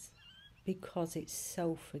beginners, because it's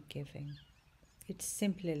so forgiving. It's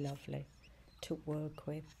simply lovely to work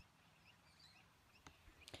with.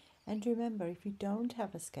 And remember, if you don't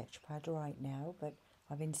have a sketch pad right now, but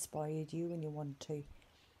I've inspired you and you want to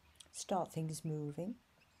start things moving,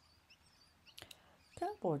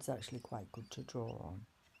 cardboard's actually quite good to draw on.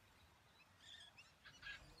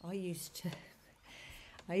 I used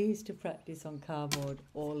to practice on cardboard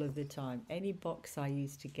all of the time. Any box I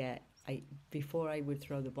used to get, before I would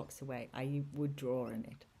throw the box away, I would draw on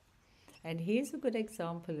it. And here's a good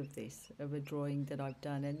example of this, of a drawing that I've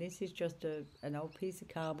done. And this is just an old piece of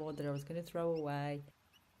cardboard that I was going to throw away.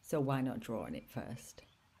 So why not draw on it first?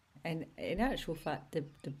 And in actual fact,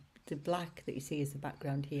 the black that you see as the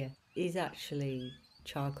background here is actually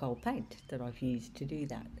charcoal paint that I've used to do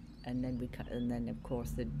that. And then then of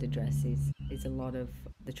course the dress is a lot of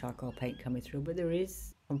the charcoal paint coming through, but there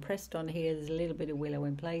is compressed on here, there's a little bit of willow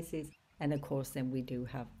in places, and of course then we do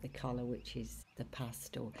have the colour, which is the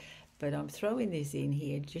pastel. But I'm throwing this in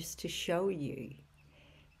here just to show you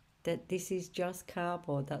that this is just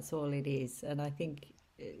cardboard, that's all it is, and I think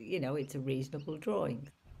it's a reasonable drawing.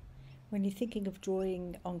 When you're thinking of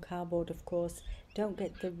drawing on cardboard, of course, don't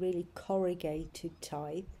get the really corrugated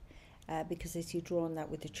type, because as you draw on that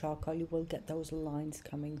with the charcoal, you will get those lines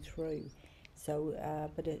coming through. So,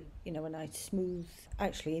 you know, a nice smooth.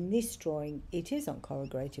 Actually, in this drawing, it is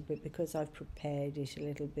uncorrugated, but because I've prepared it a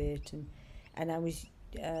little bit, and I was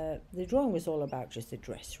the drawing was all about just the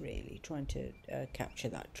dress, really, trying to capture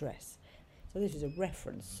that dress. So this was a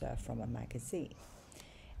reference from a magazine.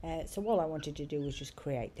 So all I wanted to do was just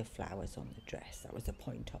create the flowers on the dress. That was the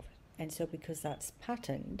point of it. And so because that's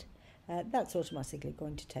patterned, that's automatically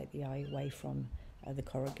going to take the eye away from the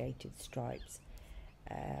corrugated stripes.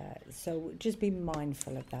 So just be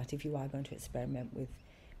mindful of that if you are going to experiment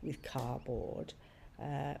with cardboard,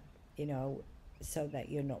 you know, so that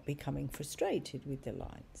you're not becoming frustrated with the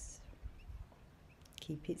lines.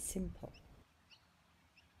 Keep it simple.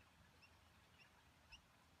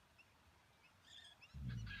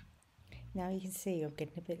 Now you can see I'm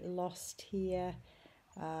getting a bit lost here,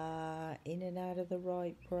 in and out of the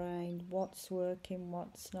right brain. What's working,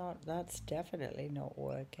 what's not? That's definitely not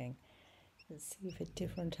working. Let's see if a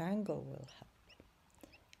different angle will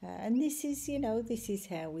help. And this is, you know, this is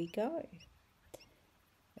how we go.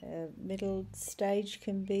 Middle stage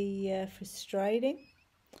can be frustrating,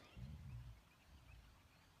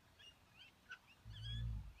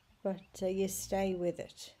 but you stay with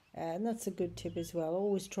it. And that's a good tip as well.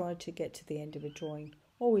 Always try to get to the end of a drawing.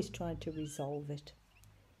 Always try to resolve it.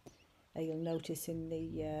 You'll notice in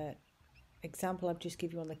the example I've just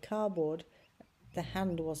given you on the cardboard, the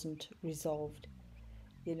hand wasn't resolved,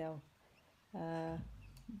 you know.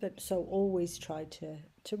 But so always try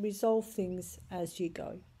to resolve things as you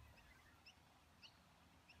go.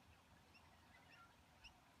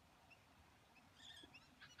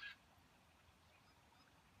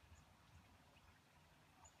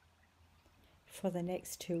 For the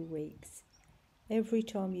next 2 weeks, every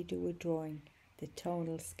time you do a drawing, the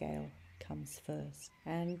tonal scale comes first,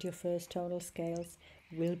 and your first tonal scales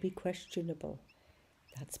will be questionable.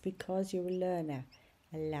 That's because you're a learner.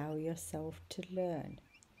 Allow yourself to learn.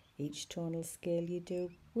 Each tonal scale you do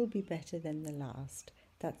will be better than the last.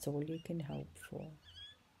 That's all you can hope for.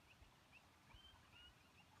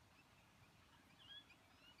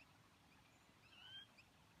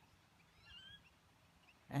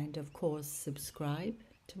 And of course, subscribe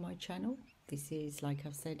to my channel. This is, like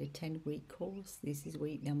I've said, a 10-week course. This is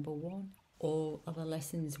week number 1. All other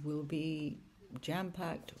lessons will be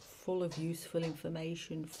jam-packed, full of useful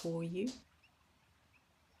information for you.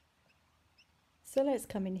 So let's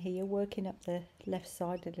come in here, working up the left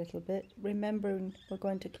side a little bit, remembering we're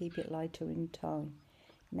going to keep it lighter in tone.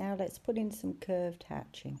 Now let's put in some curved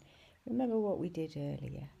hatching. Remember what we did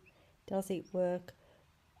earlier. Does it work?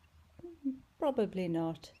 Probably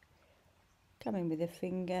not. Come in with a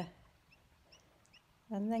finger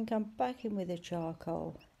and then come back in with a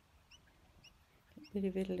charcoal. Get rid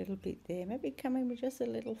of it a little bit there. Maybe come in with just a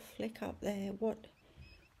little flick up there. What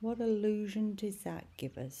illusion does that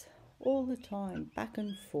give us? All the time, back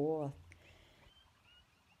and forth.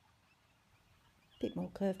 Bit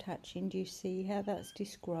more curved hatching. Do you see how that's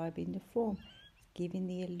describing the form? It's giving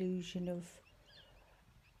the illusion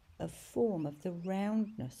of form, of the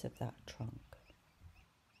roundness of that trunk.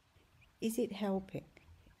 Is it helping?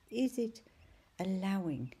 Is it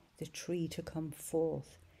allowing the tree to come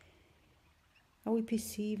forth? Are we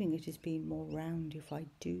perceiving it as being more round if I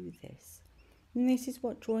do this? And this is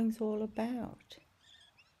what drawing's all about.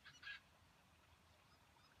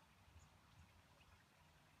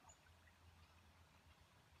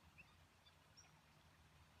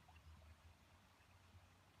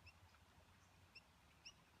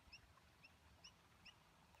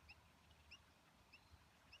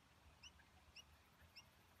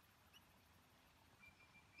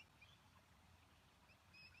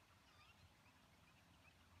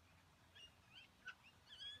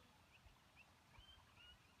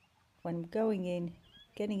 When I'm going in,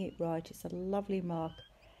 getting it right, it's a lovely mark.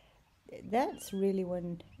 That's really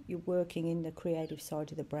when you're working in the creative side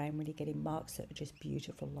of the brain, when you're getting marks that are just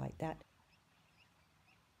beautiful like that.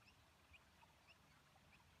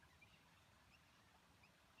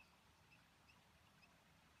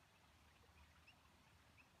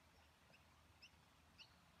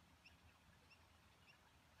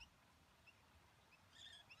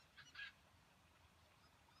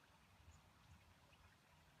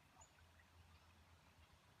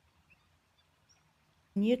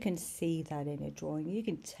 And you can see that in a drawing. You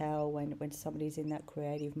can tell when somebody's in that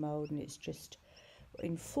creative mode and it's just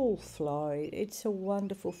in full flow. It's a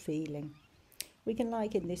wonderful feeling. We can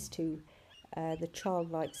liken this to the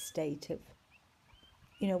childlike state of,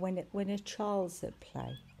 you know, when a child's at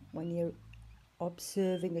play, when you're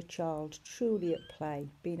observing a child truly at play,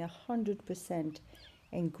 being 100%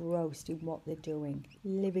 engrossed in what they're doing,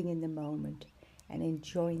 living in the moment and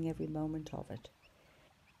enjoying every moment of it.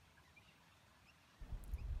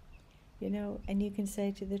 You know, and you can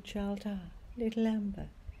say to the child, little Amber,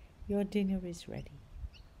 your dinner is ready.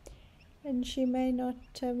 And she may not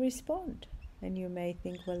respond, and you may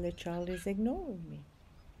think, well, the child is ignoring me.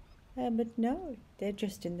 But no, they're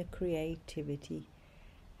just in the creativity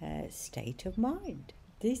state of mind.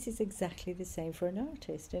 This is exactly the same for an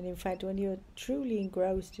artist. And in fact, when you're truly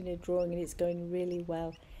engrossed in a drawing and it's going really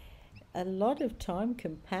well, a lot of time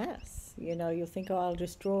can pass. You know, you'll think, oh, I'll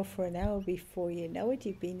just draw for an hour. Before you know it,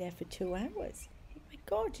 you've been there for 2 hours. Oh my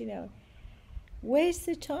God, you know, where's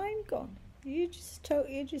the time gone? You're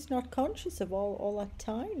just not conscious of all that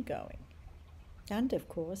time going. And of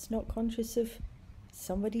course, not conscious of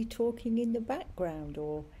somebody talking in the background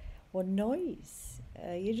or noise.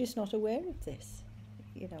 You're just not aware of this.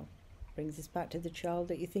 You know, brings us back to the child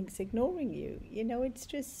that you think's ignoring you. You know, it's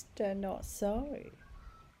just not so.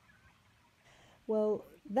 Well,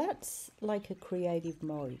 that's like a creative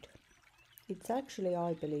mode. It's actually,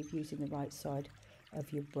 I believe, using the right side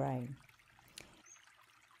of your brain.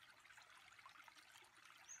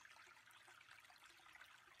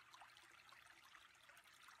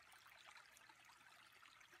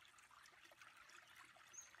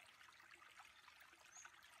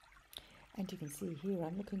 And you can see here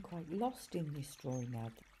I'm looking quite lost in this drawing now.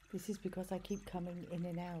 This is because I keep coming in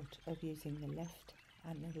and out of using the left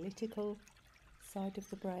analytical side of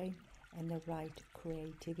the brain and the right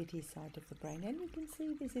creativity side of the brain. And you can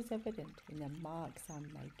see this is evident in the marks I'm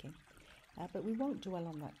making. But we won't dwell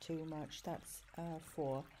on that too much. That's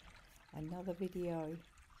for another video.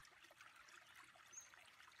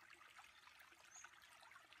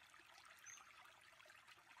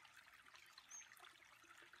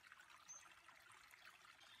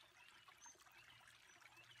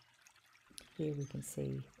 Here we can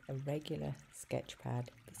see a regular sketch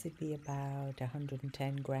pad. This would be about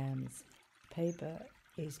 110 grams. Paper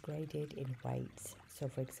is graded in weights. So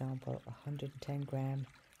for example, 110 gram,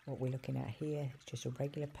 what we're looking at here is just a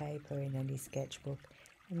regular paper in any sketchbook,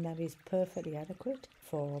 and that is perfectly adequate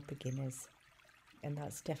for beginners. And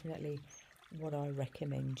that's definitely what I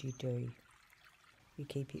recommend you do. You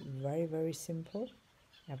keep it very, very simple.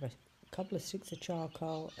 Have a couple of sticks of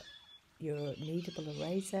charcoal, your kneadable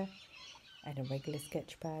eraser, and a regular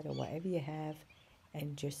sketch pad or whatever you have,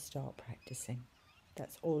 and just start practicing.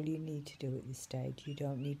 That's all you need to do at this stage. You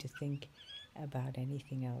don't need to think about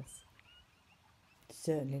anything else.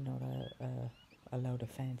 Certainly not a load of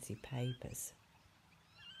fancy papers.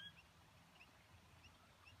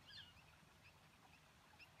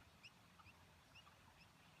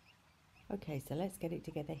 Okay, so let's get it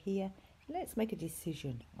together here. Let's make a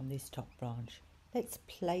decision on this top branch. Let's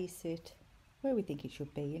place it where we think it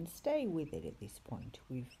should be and stay with it at this point.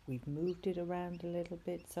 We've moved it around a little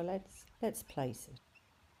bit, so let's place it.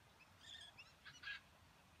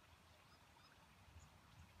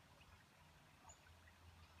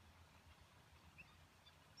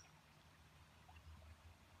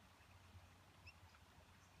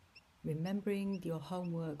 Remembering your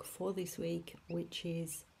homework for this week, which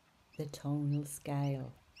is the tonal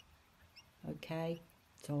scale. Okay,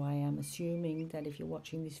 so I am assuming that if you're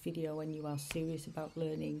watching this video and you are serious about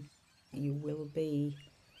learning, you will be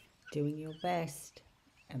doing your best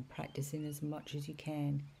and practicing as much as you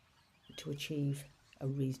can to achieve a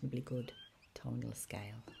reasonably good tonal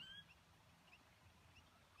scale.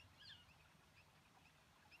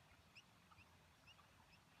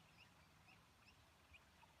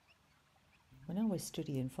 When I was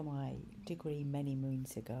studying for my degree many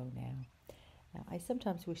moons ago now, I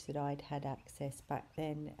sometimes wish that I'd had access back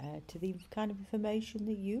then to the kind of information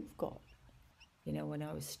that you've got. You know, when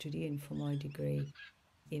I was studying for my degree,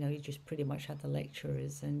 you know, you just pretty much had the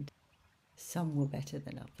lecturers, and some were better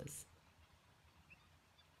than others.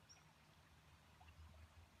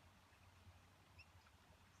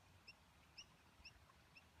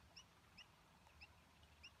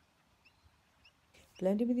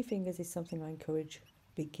 Blending with your fingers is something I encourage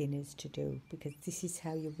beginners to do, because this is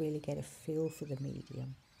how you really get a feel for the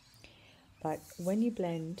medium. But when you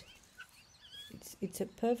blend, it's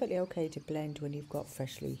perfectly okay to blend when you've got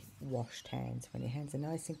freshly washed hands, when your hands are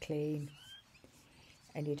nice and clean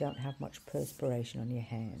and you don't have much perspiration on your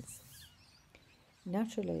hands.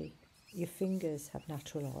 Naturally, your fingers have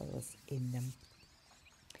natural oils in them,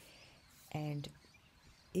 and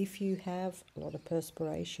if you have a lot of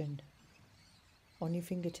perspiration on your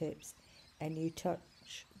fingertips and you touch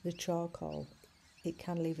the charcoal, it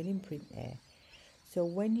can leave an imprint there. So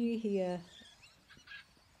when you hear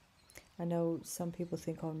I know some people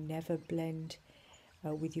think, oh, never blend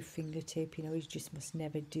with your fingertip, you know, you just must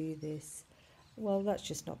never do this. Well, that's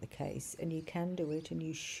just not the case, and you can do it, and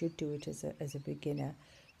you should do it as a beginner,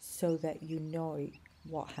 so that you know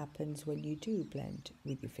what happens when you do blend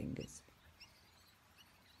with your fingers.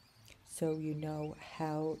 So you know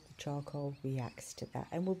how the charcoal reacts to that.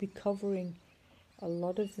 And we'll be covering a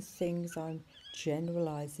lot of the things I'm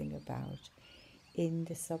generalizing about in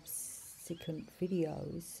the subsequent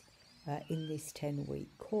videos in this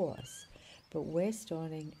 10-week course. But we're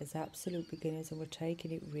starting as absolute beginners, and we're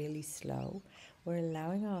taking it really slow. We're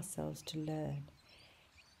allowing ourselves to learn.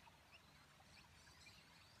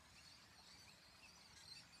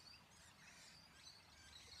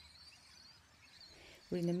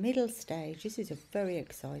 We're in the middle stage. This is a very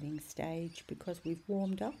exciting stage because we've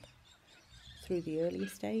warmed up through the earlier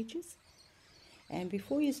stages. And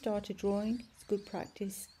before you start a drawing, it's good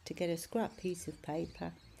practice to get a scrap piece of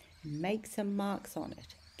paper and make some marks on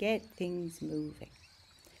it. Get things moving.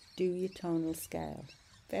 Do your tonal scale.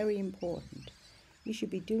 Very important. You should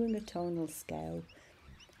be doing a tonal scale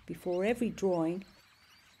before every drawing,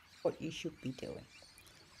 what you should be doing,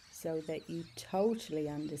 so that you totally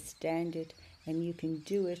understand it and you can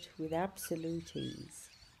do it with absolute ease.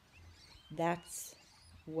 That's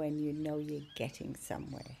when you know you're getting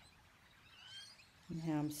somewhere.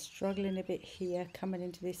 Now I'm struggling a bit here, coming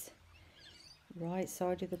into this right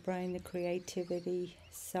side of the brain, the creativity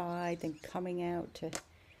side, and coming out to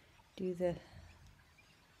do the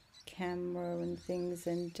camera and things,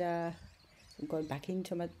 and I'm going back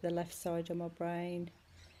into the left side of my brain.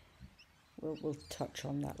 We'll touch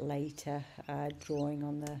on that later, drawing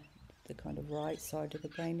on the kind of right side of the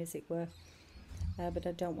brain, as it were, but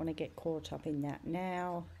I don't want to get caught up in that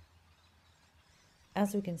now.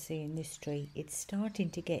 As we can see in this tree, it's starting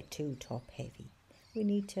to get too top heavy. We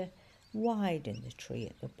need to widen the tree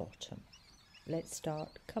at the bottom. Let's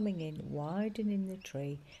start coming in, widening the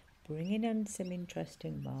tree, bringing in some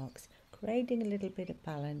interesting marks, creating a little bit of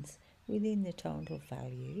balance within the tonal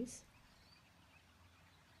values.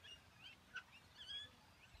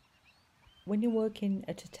 When you're working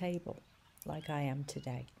at a table, like I am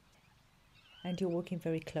today, and you're working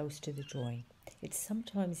very close to the drawing, it's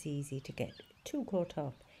sometimes easy to get too caught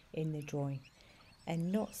up in the drawing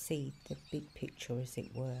and not see the big picture, as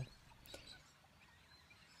it were.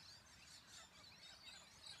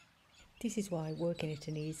 This is why working at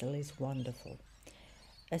an easel is wonderful,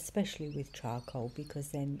 especially with charcoal, because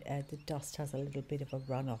then the dust has a little bit of a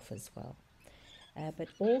runoff as well. But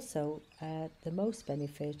also the most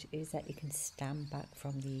benefit is that you can stand back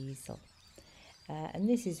from the easel, and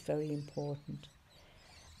this is very important,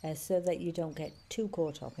 so that you don't get too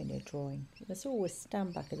caught up in your drawing. Let's always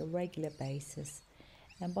stand back at a regular basis,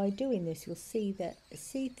 and by doing this you'll see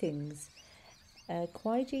things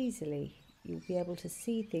quite easily. You'll be able to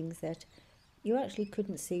see things that you actually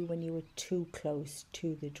couldn't see when you were too close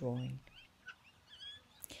to the drawing.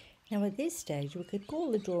 Now at this stage we could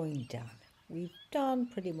call the drawing done. We've done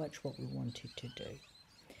pretty much what we wanted to do,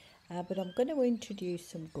 but I'm going to introduce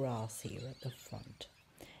some grass here at the front,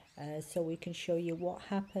 so we can show you what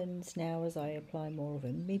happens now as I apply more of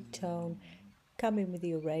a mid-tone, come in with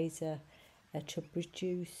the eraser to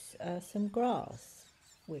produce some grass,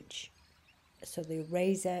 so the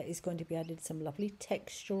eraser is going to be added some lovely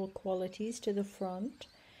textural qualities to the front,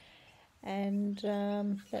 and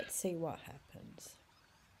let's see what happens.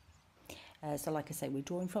 So like I say, we're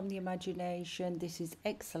drawing from the imagination. This is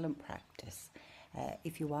excellent practice.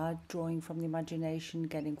 If you are drawing from the imagination,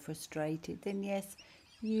 getting frustrated, then yes,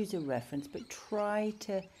 use a reference, but try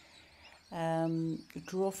to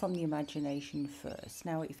draw from the imagination first.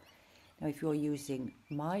 Now if you're using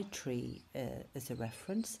my tree as a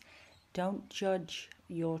reference, don't judge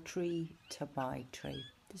your tree to my tree.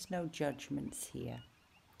 There's no judgments here.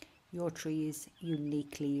 Your tree is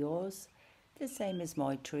uniquely yours, the same as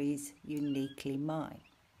my tree is uniquely mine.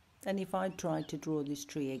 And if I tried to draw this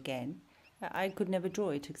tree again, I could never draw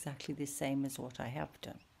it exactly the same as what I have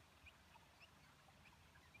done.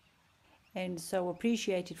 And so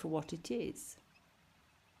appreciate it for what it is.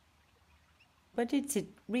 But it's a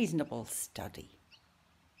reasonable study.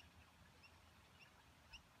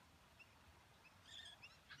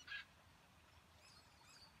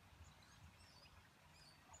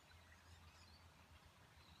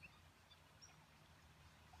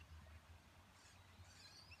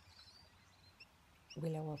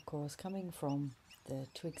 Willow, of course, coming from the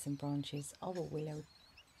twigs and branches of a willow.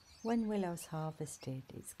 When willow's harvested,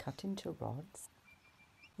 it's cut into rods.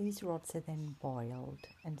 These rods are then boiled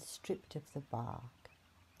and stripped of the bark.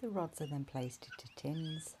 The rods are then placed into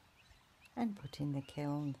tins and put in the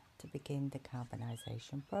kiln to begin the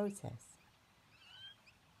carbonization process.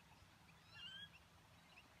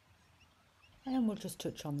 And we'll just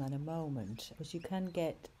touch on that in a moment, as you can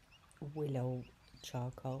get willow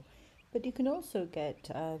charcoal, but you can also get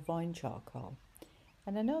vine charcoal.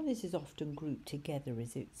 And I know this is often grouped together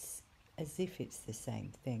as if it's the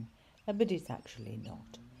same thing, but it's actually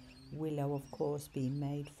not. Willow, of course, being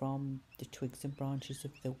made from the twigs and branches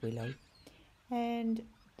of the willow, and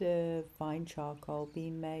the vine charcoal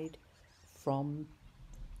being made from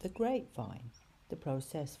the grapevine. The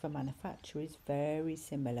process for manufacture is very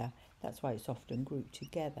similar, that's why it's often grouped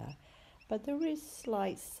together, but there is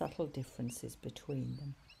slight subtle differences between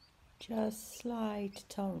them. Just slight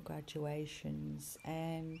tone graduations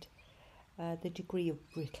and the degree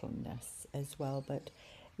of brittleness as well. But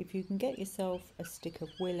if you can get yourself a stick of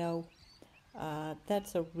willow,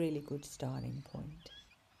 that's a really good starting point.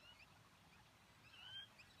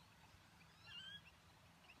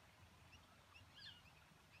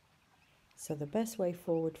 So the best way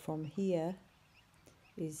forward from here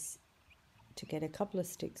is to get a couple of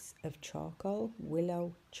sticks of charcoal,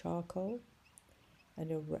 willow charcoal,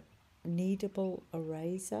 and a kneadable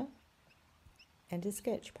eraser and a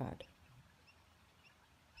sketch pad.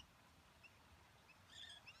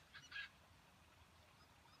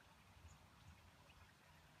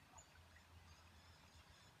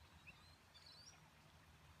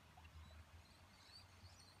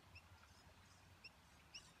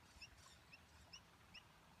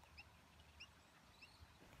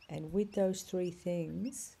 And with those three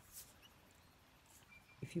things,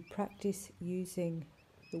 if you practice using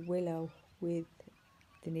the willow with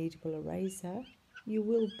the kneadable eraser, you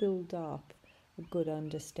will build up a good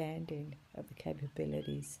understanding of the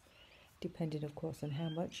capabilities, depending of course on how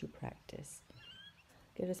much you practice.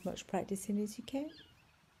 Get as much practice in as you can.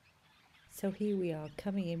 So here we are,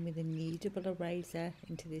 coming in with a kneadable eraser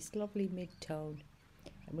into this lovely mid-tone,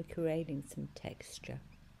 and we're creating some texture,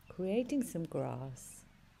 creating some grass,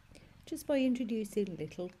 just by introducing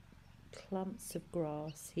little clumps of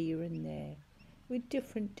grass here and there with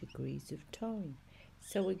different degrees of tone.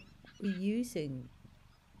 So we're using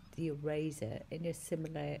the eraser in a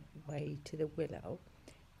similar way to the willow,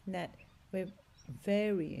 in that we're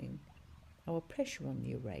varying our pressure on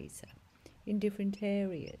the eraser in different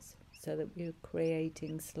areas, so that we're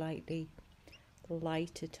creating slightly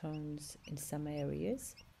lighter tones in some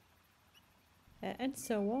areas, and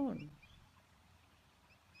so on.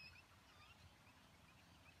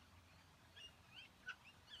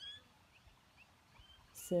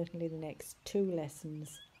 Certainly the next 2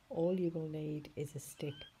 lessons, all you will need is a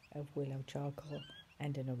stick of willow charcoal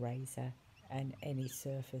and an eraser and any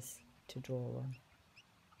surface to draw on.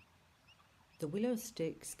 The willow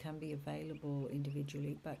sticks can be available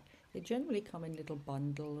individually, but they generally come in little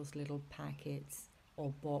bundles, little packets,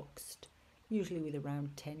 or boxed, usually with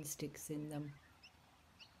around 10 sticks in them.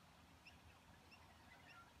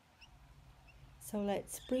 So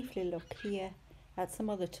let's briefly look here at some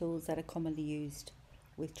other tools that are commonly used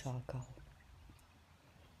with charcoal.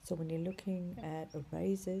 So when you're looking at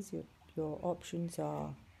erasers, your options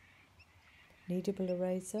are kneadable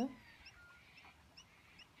eraser,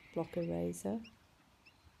 block eraser.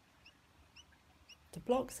 The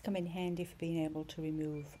blocks come in handy for being able to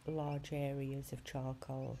remove large areas of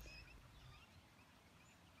charcoal.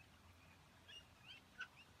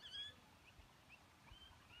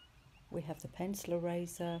 We have the pencil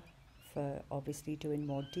eraser for obviously doing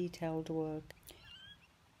more detailed work.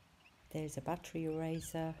 There's a battery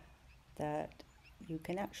eraser that you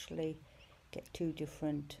can actually get 2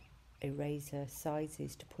 different eraser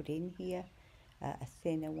sizes to put in here, a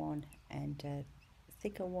thinner one and a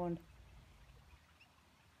thicker one.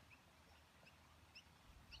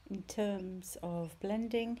 In terms of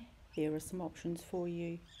blending, here are some options for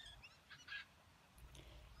you.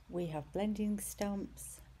 We have blending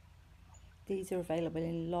stumps. These are available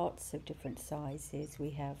in lots of different sizes. We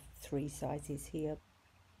have 3 sizes here.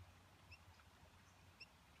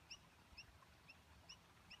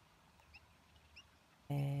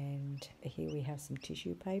 And here we have some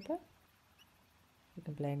tissue paper. You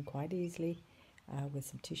can blend quite easily with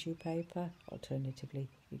some tissue paper. Alternatively,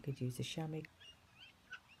 you could use a chamois.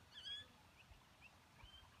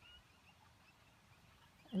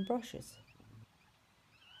 And brushes.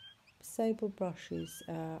 Sable brushes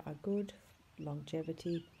are good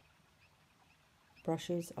longevity.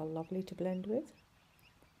 Brushes are lovely to blend with.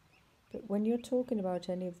 But when you're talking about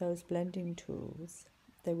any of those blending tools,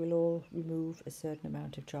 they will all remove a certain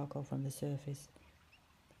amount of charcoal from the surface.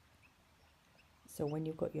 So when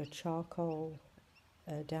you've got your charcoal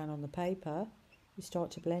down on the paper, you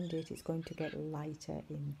start to blend it, it's going to get lighter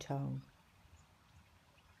in tone.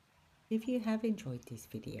 If you have enjoyed this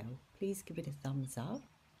video, please give it a thumbs up,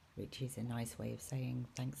 which is a nice way of saying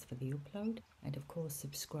thanks for the upload, and of course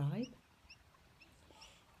subscribe.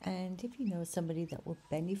 And if you know somebody that will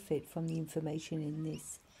benefit from the information in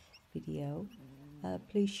this video,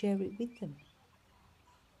 please share it with them.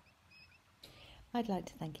 I'd like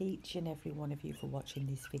to thank each and every one of you for watching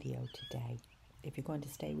this video today. If you're going to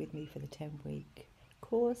stay with me for the 10-week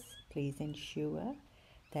course, please ensure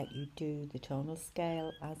that you do the tonal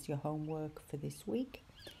scale as your homework for this week.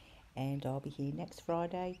 And I'll be here next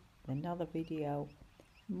Friday with another video,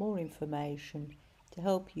 more information to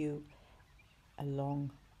help you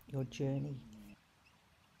along your journey